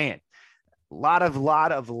 But man, a lot of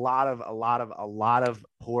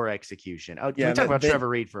poor execution. Oh, yeah. Can we talk about Trevor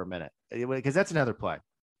Reed for a minute, because that's another play.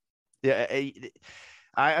 Yeah,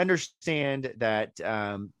 I understand that.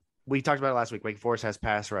 We talked about it last week. Wake Forest has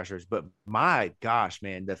pass rushers, but my gosh,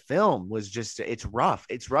 man, the film was it's rough.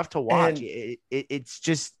 It's rough to watch.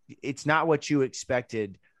 It's not what you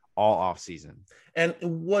expected all off season. And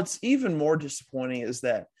what's even more disappointing is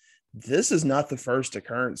that this is not the first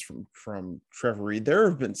occurrence from Trevor Reed. There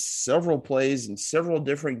have been several plays in several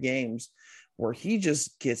different games where he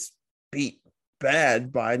just gets beat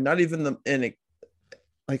bad by not even an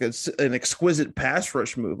exquisite pass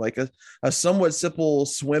rush move, like a somewhat simple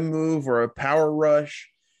swim move or a power rush,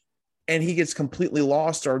 and he gets completely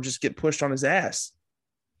lost or just get pushed on his ass.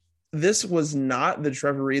 This was not the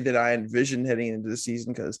Trevor Reed that I envisioned heading into the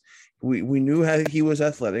season, because we knew how he was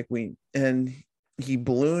athletic. He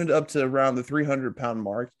ballooned up to around the 300-pound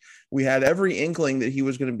mark. We had every inkling that he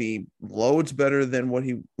was going to be loads better than what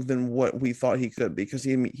we thought he could be, because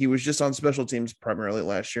he was just on special teams primarily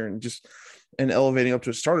last year and just and elevating up to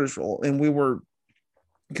a starter's role. And we were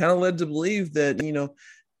kind of led to believe that,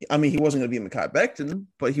 I mean, he wasn't going to be Mekhi Becton,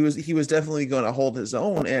 but he was definitely going to hold his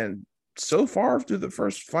own. And so far through the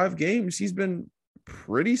first 5 games, he's been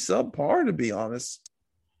pretty subpar, to be honest.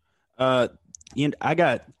 I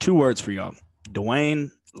got 2 words for y'all.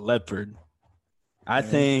 Dwayne Ledford. I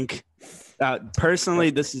think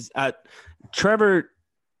personally, this is Trevor.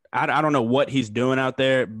 I don't know what he's doing out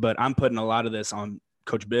there, but I'm putting a lot of this on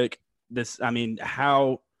Coach Bick.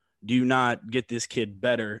 How do you not get this kid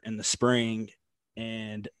better in the spring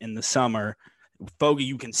and in the summer? Fogey,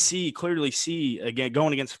 you can clearly see again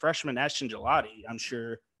going against freshman Ashton Gelati. I'm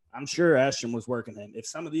sure Ashton was working him. If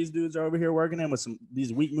some of these dudes are over here working him with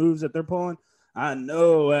these weak moves that they're pulling, I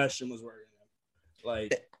know Ashton was working him.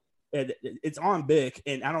 Like it's on Bick,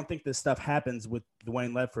 and I don't think this stuff happens with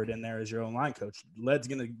Dwayne Ledford in there as your own line coach. Led's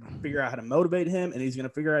going to figure out how to motivate him, and he's going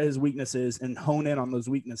to figure out his weaknesses and hone in on those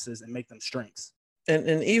weaknesses and make them strengths.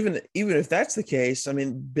 And even if that's the case, I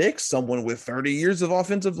mean, Bick's someone with 30 years of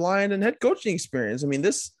offensive line and head coaching experience. I mean,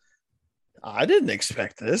 I didn't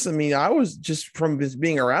expect this. I mean, I was just from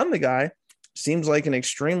being around the guy, seems like an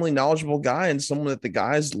extremely knowledgeable guy and someone that the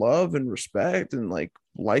guys love and respect and like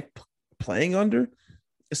playing under.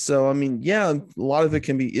 So, I mean, yeah, a lot of it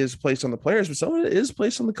is placed on the players, but some of it is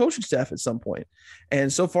placed on the coaching staff at some point.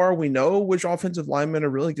 And so far, we know which offensive linemen are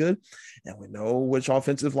really good, and we know which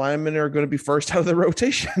offensive linemen are going to be first out of the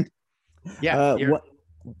rotation. Yeah.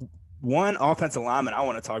 One offensive lineman I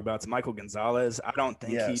want to talk about is Michael Gonzalez. I don't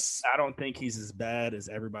think he's as bad as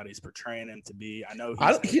everybody's portraying him to be. I know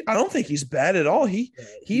I don't think he's bad at all.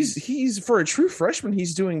 He's for a true freshman,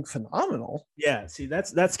 he's doing phenomenal. Yeah, see,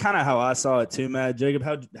 that's kind of how I saw it too, Matt. Jacob,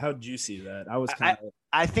 how did you see that?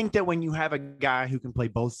 I think that when you have a guy who can play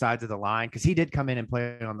both sides of the line, because he did come in and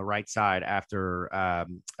play on the right side after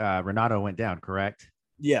Renato went down, correct?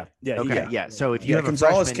 Yeah. Okay. Yeah. So if you have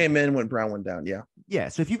Gonzalez came in when Brown went down. Yeah. Yeah.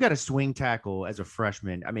 So if you've got a swing tackle as a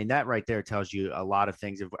freshman, I mean, that right there tells you a lot of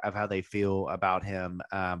things of how they feel about him.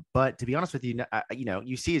 But to be honest with you,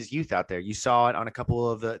 you see his youth out there. You saw it on a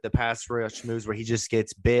couple of the pass rush moves where he just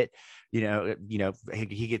gets bit. He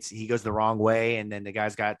goes the wrong way, and then the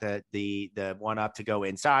guy's got the one up to go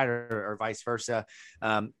inside or vice versa.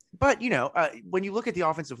 But when you look at the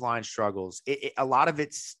offensive line struggles, a lot of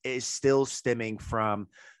it is still stemming from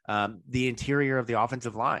the interior of the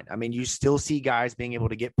offensive line. I mean, you still see guys being able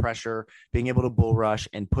to get pressure, being able to bull rush,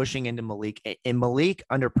 and pushing into Malik. And Malik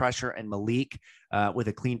under pressure and Malik with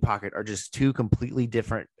a clean pocket are just 2 completely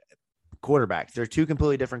different quarterbacks. They're 2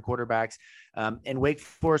 completely different quarterbacks. And Wake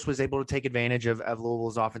Forest was able to take advantage of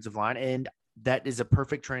Louisville's offensive line. And that is a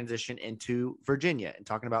perfect transition into Virginia. And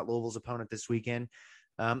talking about Louisville's opponent this weekend,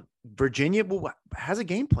 Virginia has a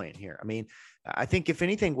game plan here. I mean, I think if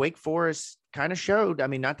anything, Wake Forest kind of showed, I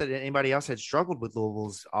mean, not that anybody else had struggled with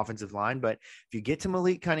Louisville's offensive line, but if you get to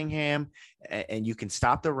Malik Cunningham and you can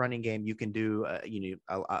stop the running game, you can do,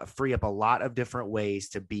 free up a lot of different ways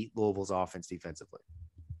to beat Louisville's offense defensively.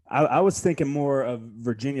 I was thinking more of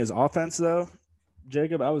Virginia's offense, though,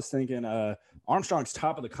 Jacob. I was thinking Armstrong's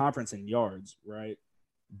top of the conference in yards, right?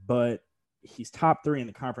 But he's top 3 in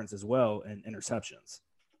the conference as well in interceptions.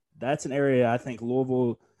 That's an area I think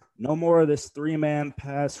Louisville, no more of this 3-man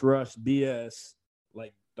pass rush BS.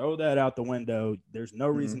 Like, throw that out the window. There's no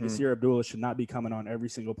reason Nasir Abdullah should not be coming on every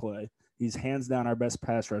single play. He's hands down our best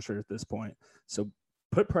pass rusher at this point. So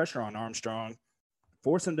put pressure on Armstrong.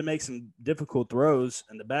 Force him to make some difficult throws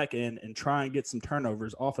in the back end and try and get some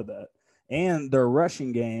turnovers off of that. And their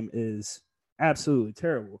rushing game is absolutely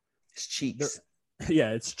terrible. It's cheeks.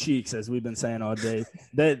 It's cheeks, as we've been saying all day.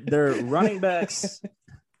 Their running backs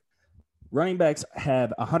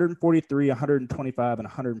have 143, 125, and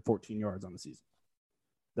 114 yards on the season.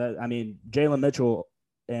 Jalen Mitchell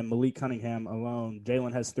and Malik Cunningham alone,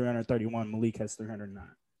 Jalen has 331, Malik has 309.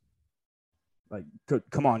 Like,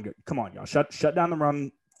 come on, y'all. Shut down the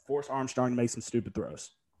run, force Armstrong to make some stupid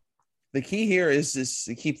throws. The key here is just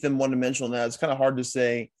to keep them one-dimensional. Now, it's kind of hard to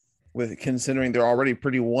say with considering they're already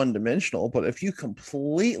pretty one-dimensional, but if you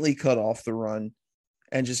completely cut off the run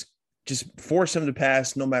and just force them to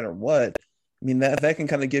pass no matter what, I mean, that can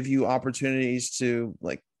kind of give you opportunities to,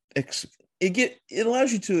 like, it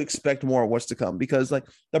allows you to expect more of what's to come, because, like,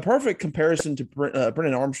 the perfect comparison to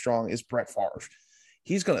Brennan Armstrong is Brett Favre.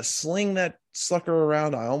 He's going to sling that sucker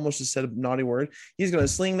around. I almost just said a naughty word. He's going to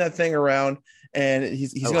sling that thing around, and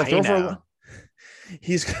he's going to throw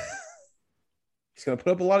he's going to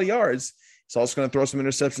put up a lot of yards. He's also going to throw some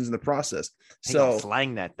interceptions in the process. So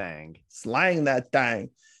slang that thing.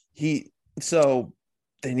 So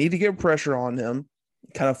they need to get pressure on him,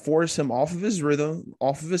 kind of force him off of his rhythm,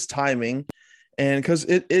 off of his timing, And because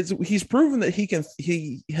he's proven that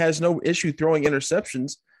he has no issue throwing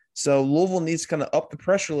interceptions. So Louisville needs to kind of up the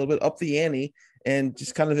pressure a little bit, up the ante, and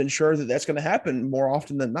just kind of ensure that that's going to happen more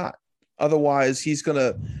often than not. Otherwise, he's going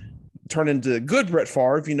to turn into good Brett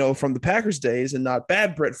Favre, from the Packers days, and not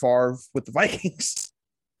bad Brett Favre with the Vikings.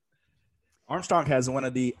 Armstrong has one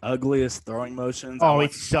of the ugliest throwing motions.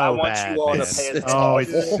 It's so bad.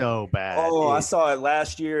 It's so bad. I saw it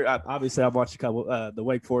last year. Obviously, I've watched a couple the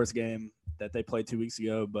Wake Forest game that they played 2 weeks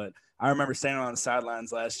ago, but I remember standing on the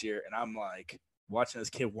sidelines last year, and I'm like watching this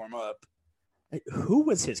kid warm up. Who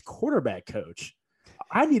was his quarterback coach?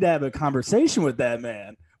 I need to have a conversation with that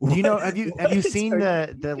man. Have you seen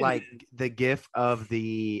the gif of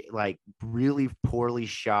the really poorly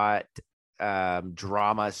shot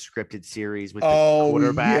drama scripted series with the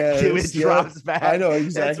quarterback who drops back? I know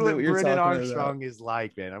exactly. That's what you're Brennan talking Armstrong about. is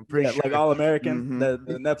like, man. I'm pretty sure. Like All American, the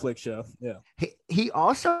Netflix show. Yeah. He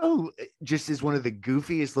also just is one of the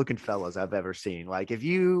goofiest looking fellows I've ever seen. Like, if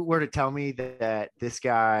you were to tell me that this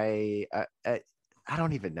guy, I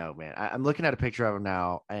don't even know, man. I'm looking at a picture of him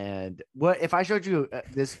now, and what if I showed you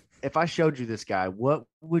this? If I showed you this guy, what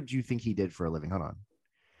would you think he did for a living? Hold on.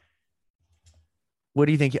 What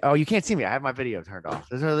do you think? Oh, you can't see me. I have my video turned off.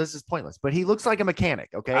 This is pointless. But he looks like a mechanic,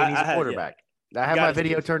 okay? And he's a quarterback. I have my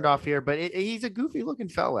video turned off here, but he's a goofy-looking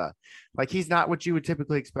fella. Like, he's not what you would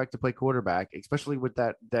typically expect to play quarterback, especially with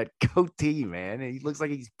that goatee, man. He looks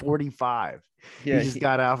like he's 45. Yeah, he just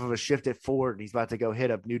got off of a shift at Ford, and he's about to go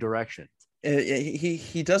hit a new direction.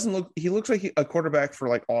 He doesn't look. He looks like a quarterback for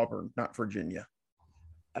like Auburn, not Virginia.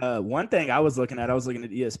 One thing I was looking at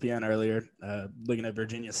ESPN earlier, looking at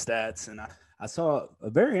Virginia's stats, and I saw a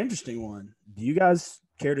very interesting one. Do you guys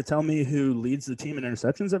care to tell me who leads the team in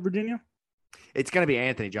interceptions at Virginia? It's going to be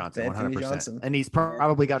Anthony Johnson, 100%. And he's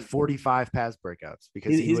probably got 45 pass breakouts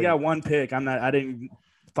because he's got one pick. I didn't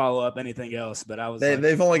follow up anything else, but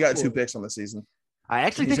they've only got 2 picks on the season. I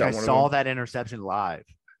actually think I saw that interception live,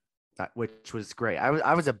 which was great.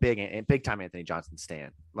 I was a big time Anthony Johnson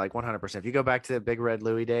stan, like 100%. If you go back to the Big Red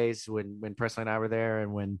Louie days when Presley and I were there,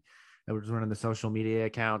 and when I was running the social media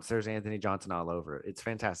accounts, there's Anthony Johnson all over it. It's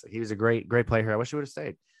fantastic. He was a great player. I wish he would have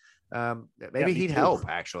stayed. Maybe he'd help,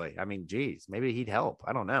 actually. I mean, geez, maybe he'd help.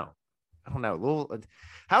 I don't know.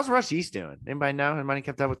 How's Rush East doing? Anybody know? Anybody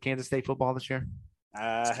kept up with Kansas State football this year?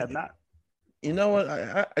 I have not. You know what?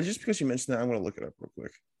 I just because you mentioned that, I'm going to look it up real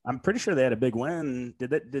quick. I'm pretty sure they had a big win.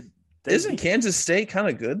 Isn't Kansas State kind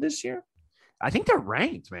of good this year? I think they're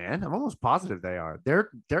ranked, man. I'm almost positive they are.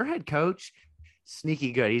 Their head coach,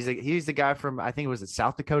 sneaky good. He's the guy from, I think it was at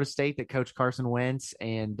South Dakota State that coached Carson Wentz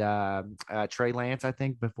and Trey Lance, I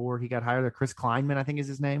think, before he got hired there. Chris Kleinman, I think is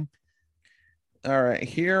his name. All right,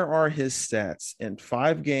 here are his stats. In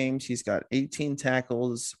 5 games, he's got 18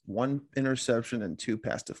 tackles, 1 interception, and 2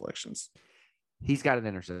 pass deflections. He's got an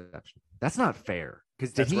interception. That's not fair.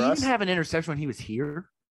 Because did he even have an interception when he was here?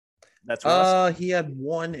 That's Russ. He had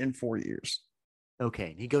 1 in 4 years.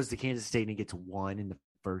 Okay, he goes to Kansas State and he gets 1 in the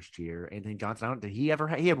first year. Anthony Johnson, did he ever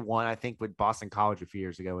he had 1, I think, with Boston College a few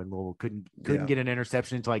years ago, and Louisville couldn't get an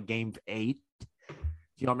interception until like game 8. Do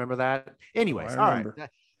you all remember that? Anyways, all right.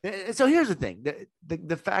 So here's the thing.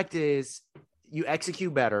 The fact is, you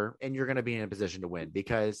execute better and you're going to be in a position to win,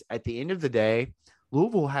 because at the end of the day,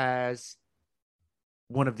 Louisville has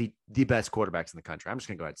one of the best quarterbacks in the country. I'm just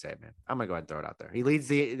going to go ahead and say it, man. I'm going to go ahead and throw it out there. He leads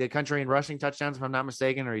the country in rushing touchdowns, if I'm not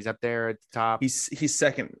mistaken, or he's up there at the top. He's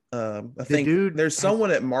second. I think there's someone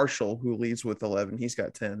at Marshall who leads with 11. He's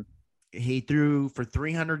got 10. He threw for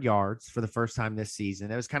 300 yards for the first time this season.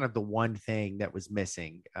 That was kind of the one thing that was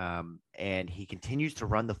missing. And he continues to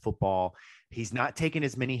run the football. He's not taking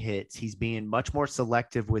as many hits. He's being much more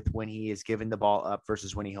selective with when he is giving the ball up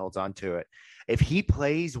versus when he holds on to it. If he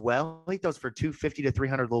plays well, he throws for 250 to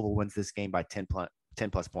 300. Louisville wins this game by 10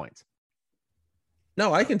 plus points.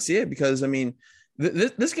 No, I can see it because, I mean,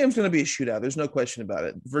 this game's going to be a shootout. There's no question about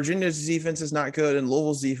it. Virginia's defense is not good, and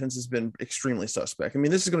Louisville's defense has been extremely suspect. I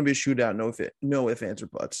mean, this is going to be a shootout. No ifs, ands, or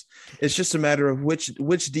buts. It's just a matter of which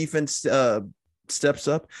defense steps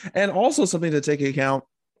up. And also something to take into account,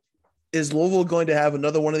 is Louisville going to have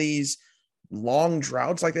another one of these long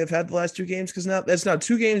droughts like they've had the last 2 games? Because that's now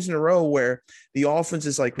 2 games in a row where the offense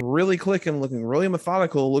is like really clicking, looking really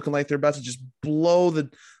methodical, looking like they're about to just blow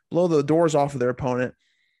the doors off of their opponent.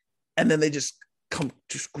 And then they just come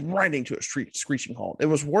just grinding to a screeching halt. It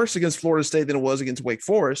was worse against Florida State than it was against Wake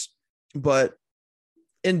Forest, but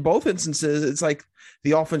in both instances, it's like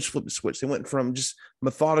the offense flipped the switch. They went from just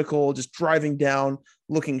methodical, just driving down,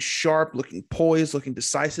 looking sharp, looking poised, looking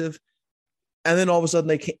decisive, and then all of a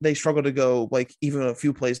sudden they struggle to go like even a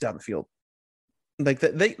few plays down the field. Like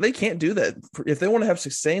they can't do that. If they want to have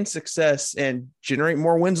sustained success and generate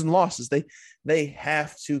more wins and losses, they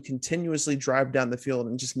have to continuously drive down the field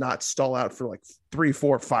and just not stall out for like 3,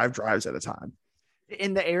 4, 5 drives at a time.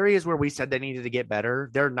 In the areas where we said they needed to get better,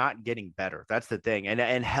 they're not getting better. That's the thing.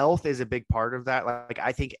 And health is a big part of that. Like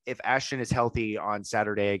I think if Ashton is healthy on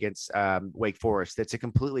Saturday against Wake Forest, that's a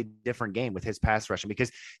completely different game with his pass rushing, because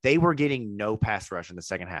they were getting no pass rush in the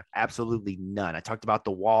second half. Absolutely none. I talked about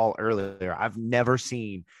the wall earlier. I've never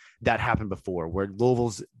seen that happen before, where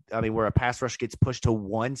where a pass rush gets pushed to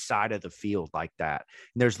one side of the field like that.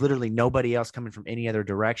 And there's literally nobody else coming from any other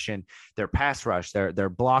direction. Their pass rush, they're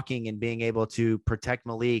blocking and being able to protect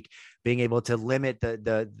Malik, being able to limit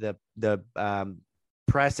the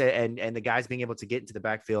press and the guys being able to get into the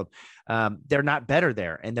backfield. They're not better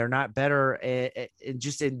there, and they're not better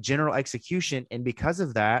just in general execution. And because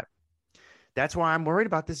of that, that's why I'm worried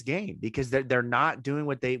about this game, because they're not doing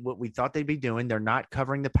what we thought they'd be doing. They're not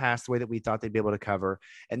covering the pass the way that we thought they'd be able to cover.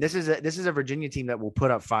 And this is a Virginia team that will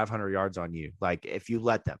put up 500 yards on you. Like, if you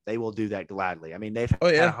let them, they will do that gladly. I mean, they've had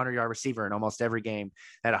a 100-yard receiver in almost every game,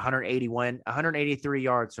 had 183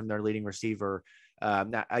 yards from their leading receiver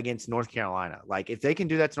against North Carolina. Like, if they can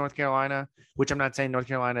do that to North Carolina, which I'm not saying North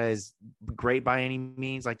Carolina is great by any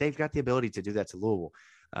means, like, they've got the ability to do that to Louisville.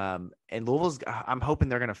 And Louisville's, I'm hoping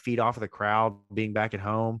they're going to feed off of the crowd being back at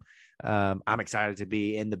home. I'm excited to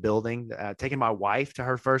be in the building, taking my wife to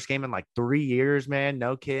her first game in like 3 years, man.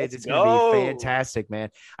 No kids. It's going to be fantastic,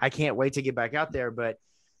 man. I can't wait to get back out there, but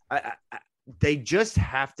they just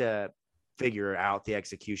have to figure out the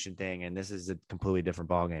execution thing. And this is a completely different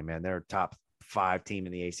ballgame, man. They're a top 5 team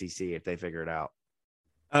in the ACC if they figure it out.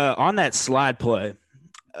 On that slide play,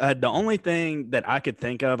 the only thing that I could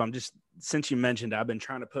think of, since you mentioned, I've been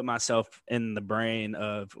trying to put myself in the brain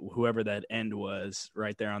of whoever that end was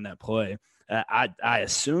right there on that play. I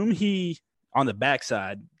assume he on the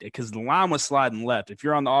backside, because the line was sliding left. If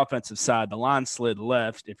you're on the offensive side, the line slid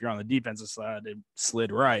left. If you're on the defensive side, it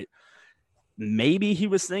slid right. Maybe he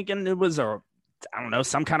was thinking it was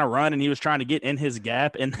some kind of run, and he was trying to get in his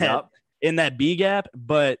gap in that B gap.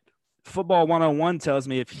 But football 101 tells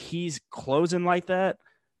me if he's closing like that,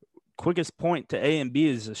 quickest point to A and B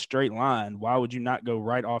is a straight line. Why would you not go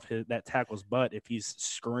right off that tackle's butt if he's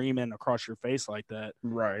screaming across your face like that,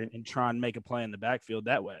 right? And try and make a play in the backfield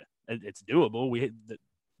that way? It's doable. The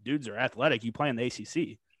dudes are athletic. You play in the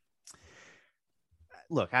ACC.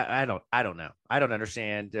 Look, I don't know. I don't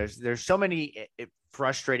understand. There's so many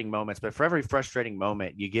frustrating moments, but for every frustrating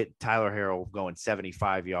moment, you get Tyler Harrell going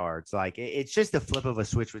 75 yards. Like, it's just a flip of a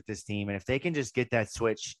switch with this team, and if they can just get that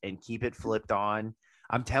switch and keep it flipped on.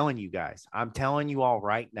 I'm telling you guys, I'm telling you all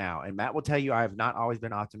right now, and Matt will tell you I have not always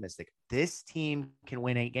been optimistic. This team can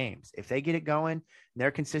win 8 games. If they get it going and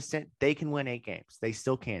they're consistent, they can win 8 games. They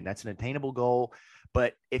still can. That's an attainable goal.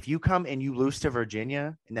 But if you come and you lose to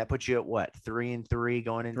Virginia, and that puts you at what, 3-3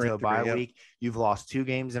 going into a bye week, you've lost 2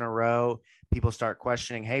 games in a row. People start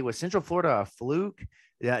questioning, hey, was Central Florida a fluke?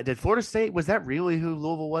 Did Florida State, was that really who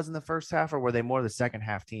Louisville was in the first half, or were they more the second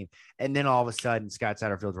half team? And then all of a sudden, Scott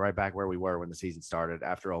Satterfield's right back where we were when the season started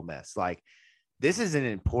after Ole Miss. Like, this is an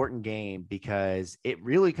important game because it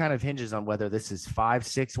really kind of hinges on whether this is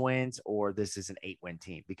 5-6 wins or this is an 8-win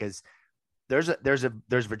team, because there's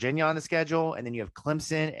Virginia on the schedule, and then you have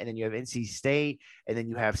Clemson, and then you have NC State, and then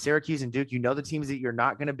you have Syracuse and Duke. You know the teams that you're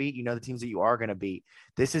not going to beat. You know the teams that you are going to beat.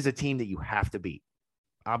 This is a team that you have to beat.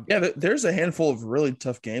 There's a handful of really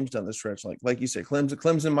tough games down the stretch. Like you said,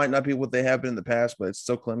 Clemson might not be what they have been in the past, but it's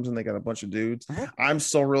still Clemson. They got a bunch of dudes. I'm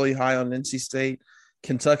still really high on NC State.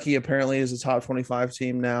 Kentucky apparently is a top 25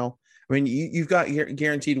 team now. I mean, you've got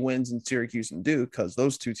guaranteed wins in Syracuse and Duke because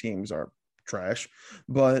those 2 teams are trash.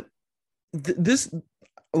 But this,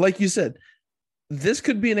 like you said, this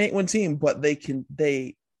could be an 8-win team, but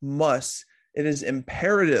they must. It is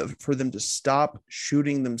imperative for them to stop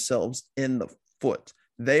shooting themselves in the foot.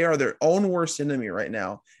 They are their own worst enemy right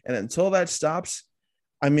now. And until that stops,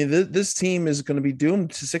 I mean, this team is going to be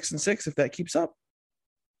doomed to 6-6 if that keeps up.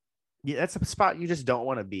 Yeah, that's a spot you just don't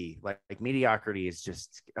want to be. Like mediocrity is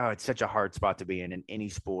just, it's such a hard spot to be in any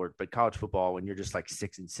sport. But college football, when you're just like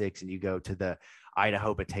 6-6 and you go to the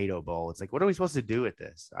Idaho Potato Bowl, it's like, what are we supposed to do with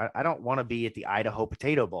this? I don't want to be at the Idaho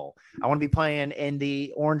Potato Bowl. I want to be playing in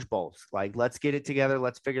the Orange Bowls. Like, let's get it together.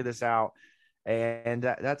 Let's figure this out. And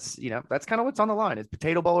that's kind of what's on the line. It's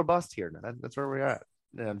potato bowl or bust here. That's where we're at.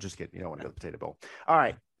 I'm just kidding. You don't want to go to the potato bowl. All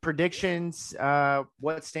right. Predictions.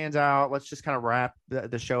 What stands out? Let's just kind of wrap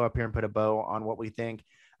the show up here and put a bow on what we think.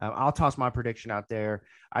 I'll toss my prediction out there.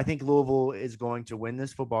 I think Louisville is going to win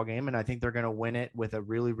this football game, and I think they're going to win it with a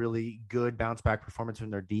really, really good bounce back performance from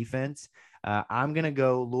their defense. I'm going to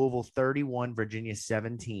go Louisville 31, Virginia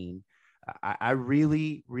 17. I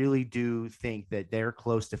really, really do think that they're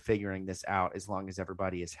close to figuring this out as long as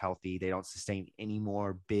everybody is healthy. They don't sustain any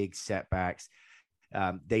more big setbacks.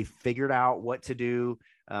 They figured out what to do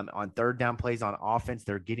on third down plays on offense.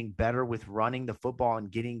 They're getting better with running the football and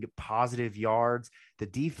getting positive yards. The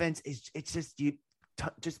defense it's just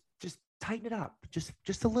just tighten it up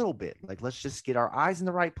just a little bit. Like, let's just get our eyes in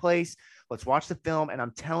the right place. Let's watch the film. And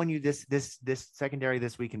I'm telling you, this secondary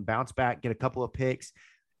this week can bounce back, get a couple of picks,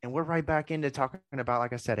 and we're right back into talking about,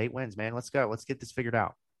 like I said, 8 wins, man. Let's go. Let's get this figured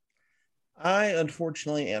out. I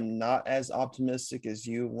unfortunately am not as optimistic as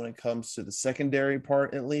you when it comes to the secondary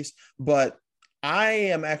part, at least, but I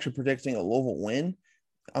am actually predicting a Louisville win.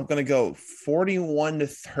 I'm going to go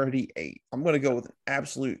 41-38. I'm going to go with an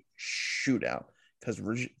absolute shootout because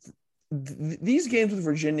these games with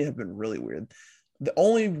Virginia have been really weird. The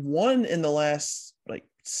only one in the last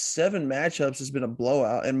 7 matchups has been a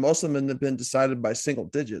blowout, and most of them have been decided by single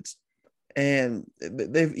digits. And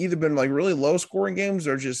they've either been really low scoring games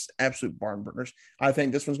or just absolute barn burners. I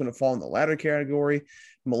think this one's going to fall in the latter category.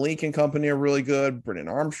 Malik and company are really good. Brennan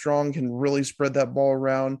Armstrong can really spread that ball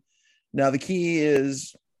around. Now, the key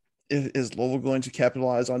is Louisville going to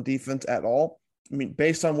capitalize on defense at all? I mean,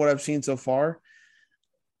 based on what I've seen so far,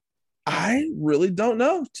 I really don't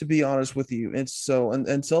know, to be honest with you. And so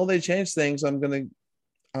until they change things, I'm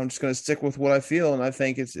just going to stick with what I feel, and I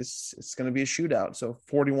think it's going to be a shootout. So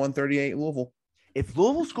 41-38 Louisville. If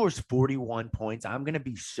Louisville scores 41 points, I'm going to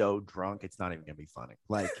be so drunk it's not even going to be funny.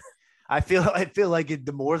 I feel like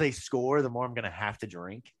the more they score, the more I'm going to have to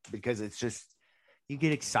drink, because it's just, you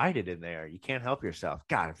get excited in there. You can't help yourself.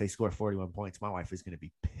 God, if they score 41 points, my wife is going to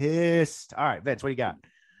be pissed. All right, Vince, what do you got?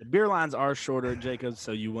 The beer lines are shorter, Jacob,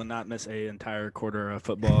 so you will not miss an entire quarter of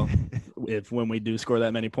football when we do score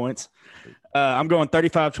that many points. I'm going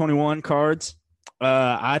 35-21 Cards.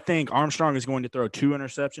 I think Armstrong is going to throw 2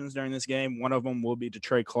 interceptions during this game. One of them will be to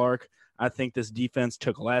Trey Clark. I think this defense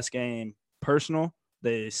took last game personal.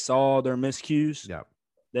 They saw their miscues. Yeah.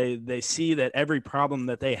 They see that every problem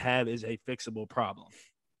that they have is a fixable problem.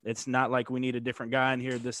 It's not like we need a different guy in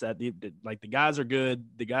here, this, that. The guys are good.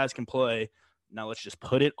 The guys can play. Now let's just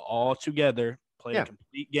put it all together, play a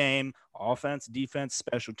complete game, offense, defense,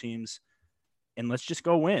 special teams, and let's just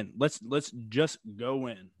go win. Let's just go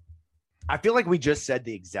win. I feel like we just said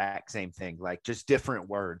the exact same thing, just different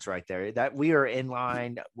words right there. That we are in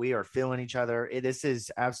line. We are feeling each other. This is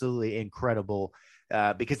absolutely incredible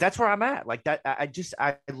because that's where I'm at.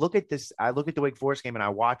 I look at this. I look at the Wake Forest game and I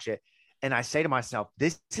watch it, and I say to myself,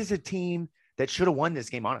 this is a team that should have won this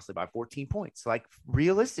game, honestly, by 14 points.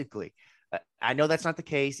 Realistically. I know that's not the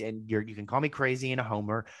case, and you can call me crazy and a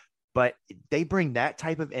homer, but they bring that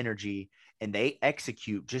type of energy and they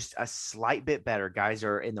execute just a slight bit better. Guys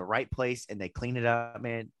are in the right place and they clean it up,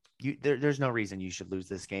 man. There's no reason you should lose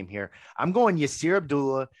this game here. I'm going Yasir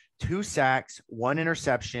Abdullah, 2 sacks, 1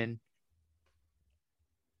 interception,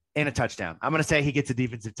 and a touchdown. I'm going to say he gets a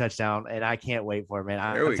defensive touchdown, and I can't wait for it, man.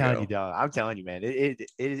 I'm telling you, dog. I'm telling you, man.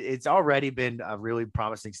 It's already been a really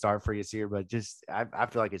promising start for Yasir, but I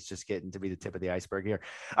feel like it's just getting to be the tip of the iceberg here.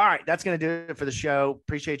 All right, that's going to do it for the show.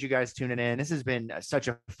 Appreciate you guys tuning in. This has been such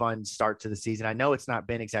a fun start to the season. I know it's not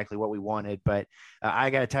been exactly what we wanted, but I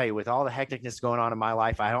got to tell you, with all the hecticness going on in my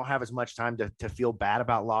life, I don't have as much time to feel bad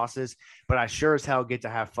about losses, but I sure as hell get to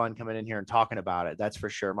have fun coming in here and talking about it. That's for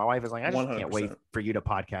sure. My wife is like, I just 100%. Can't wait for you to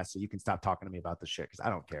podcast so you can stop talking to me about this shit, because I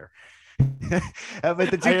don't care. But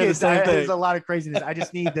the 2 kids, there's a lot of craziness. I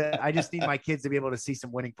just need my kids to be able to see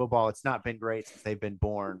some winning football. It's not been great since they've been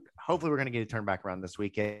born. Hopefully we're going to get it turned back around this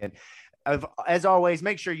weekend. As always,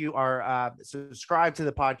 make sure you are subscribed to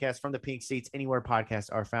the podcast From the Pink Seats anywhere podcasts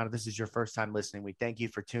are found. If this is your first time listening, we thank you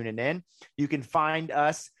for tuning in. You can find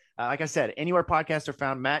us like I said, anywhere podcasts are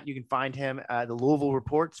found. Matt, you can find him the Louisville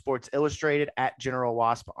Report, Sports Illustrated, at General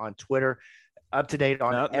Wasp on Twitter. Up to date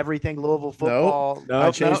on everything Louisville football.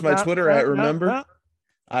 I changed my Twitter at. Remember,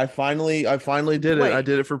 I finally did it. I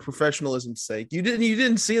did it for professionalism's sake. You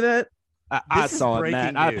didn't see that? I saw it,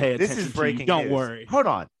 Matt. I pay attention. This is breaking. Don't worry. Hold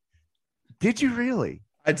on. Did you really?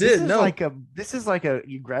 I did. This is like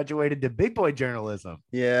you graduated to big boy journalism.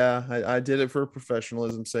 Yeah, I did it for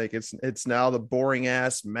professionalism's sake. It's now the boring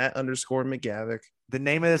ass Matt_McGavick. The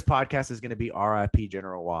name of this podcast is going to be R.I.P.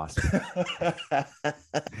 General Wasp.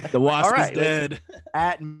 The Wasp All is dead.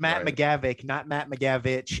 At Matt McGavick, not Matt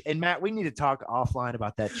McGavich. And Matt, we need to talk offline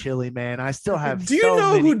about that chili, man. I still have. Do you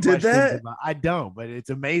know who did that? I don't, but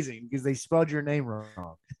it's amazing because they spelled your name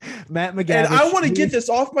wrong. Matt McGavich. And I want to get this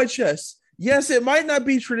off my chest. Yes, it might not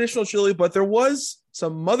be traditional chili, but there was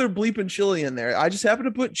some mother bleeping chili in there. I just happened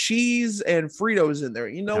to put cheese and Fritos in there.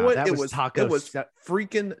 You know what? It was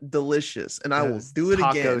freaking delicious, and I will do it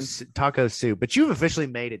again. Taco soup. But you've officially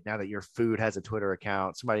made it now that your food has a Twitter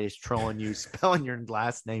account. Somebody is trolling you, spelling your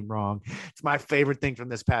last name wrong. It's my favorite thing from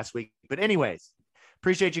this past week. But anyways,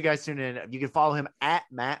 appreciate you guys tuning in. You can follow him at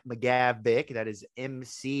Matt McGavick. That is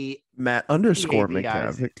MC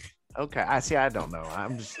Matt_McGavick. Okay, I don't know.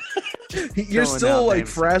 I'm just you're still like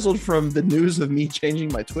frazzled from the news of me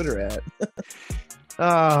changing my Twitter at.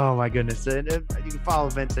 Oh my goodness. And you can follow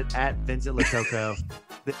Vincent at Vincent Lococo.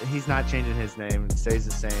 He's not changing his name. It stays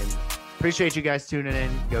the same. Appreciate you guys tuning in.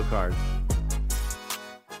 Go Cards.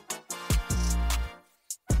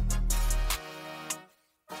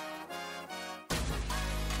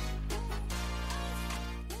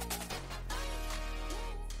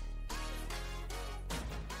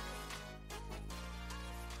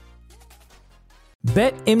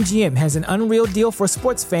 BetMGM has an unreal deal for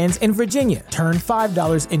sports fans in Virginia. Turn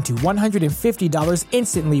 $5 into $150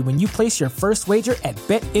 instantly when you place your first wager at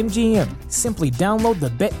BetMGM. Simply download the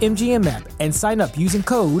BetMGM app and sign up using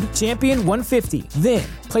code Champion150. Then,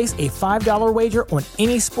 place a $5 wager on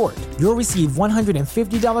any sport. You'll receive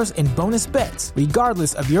 $150 in bonus bets,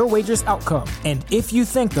 regardless of your wager's outcome. And if you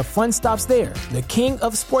think the fun stops there, the king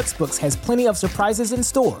of sportsbooks has plenty of surprises in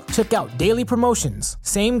store. Check out daily promotions,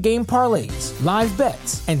 same-game parlays, live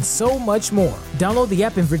bets, and so much more. Download the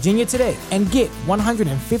app in Virginia today and get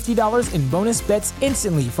 $150 in bonus bets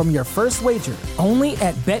instantly from your first wager. Only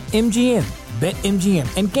at BetMGM.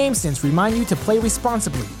 BetMGM and GameSense remind you to play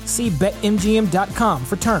responsibly. See BetMGM.com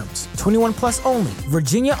for terms. 21 plus only.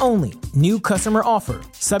 Virginia only. New customer offer.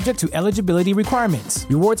 Subject to eligibility requirements.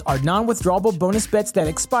 Rewards are non-withdrawable bonus bets that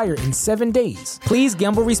expire in 7 days. Please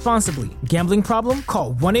gamble responsibly. Gambling problem?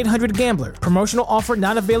 Call 1-800-GAMBLER. Promotional offer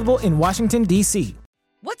not available in Washington, D.C.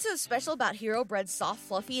 What's so special about Hero Bread's soft,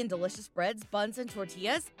 fluffy, and delicious breads, buns, and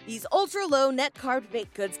tortillas? These ultra-low net-carb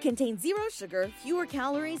baked goods contain zero sugar, fewer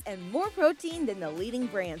calories, and more protein than the leading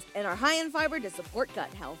brands, and are high in fiber to support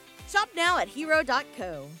gut health. Shop now at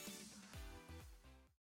Hero.co.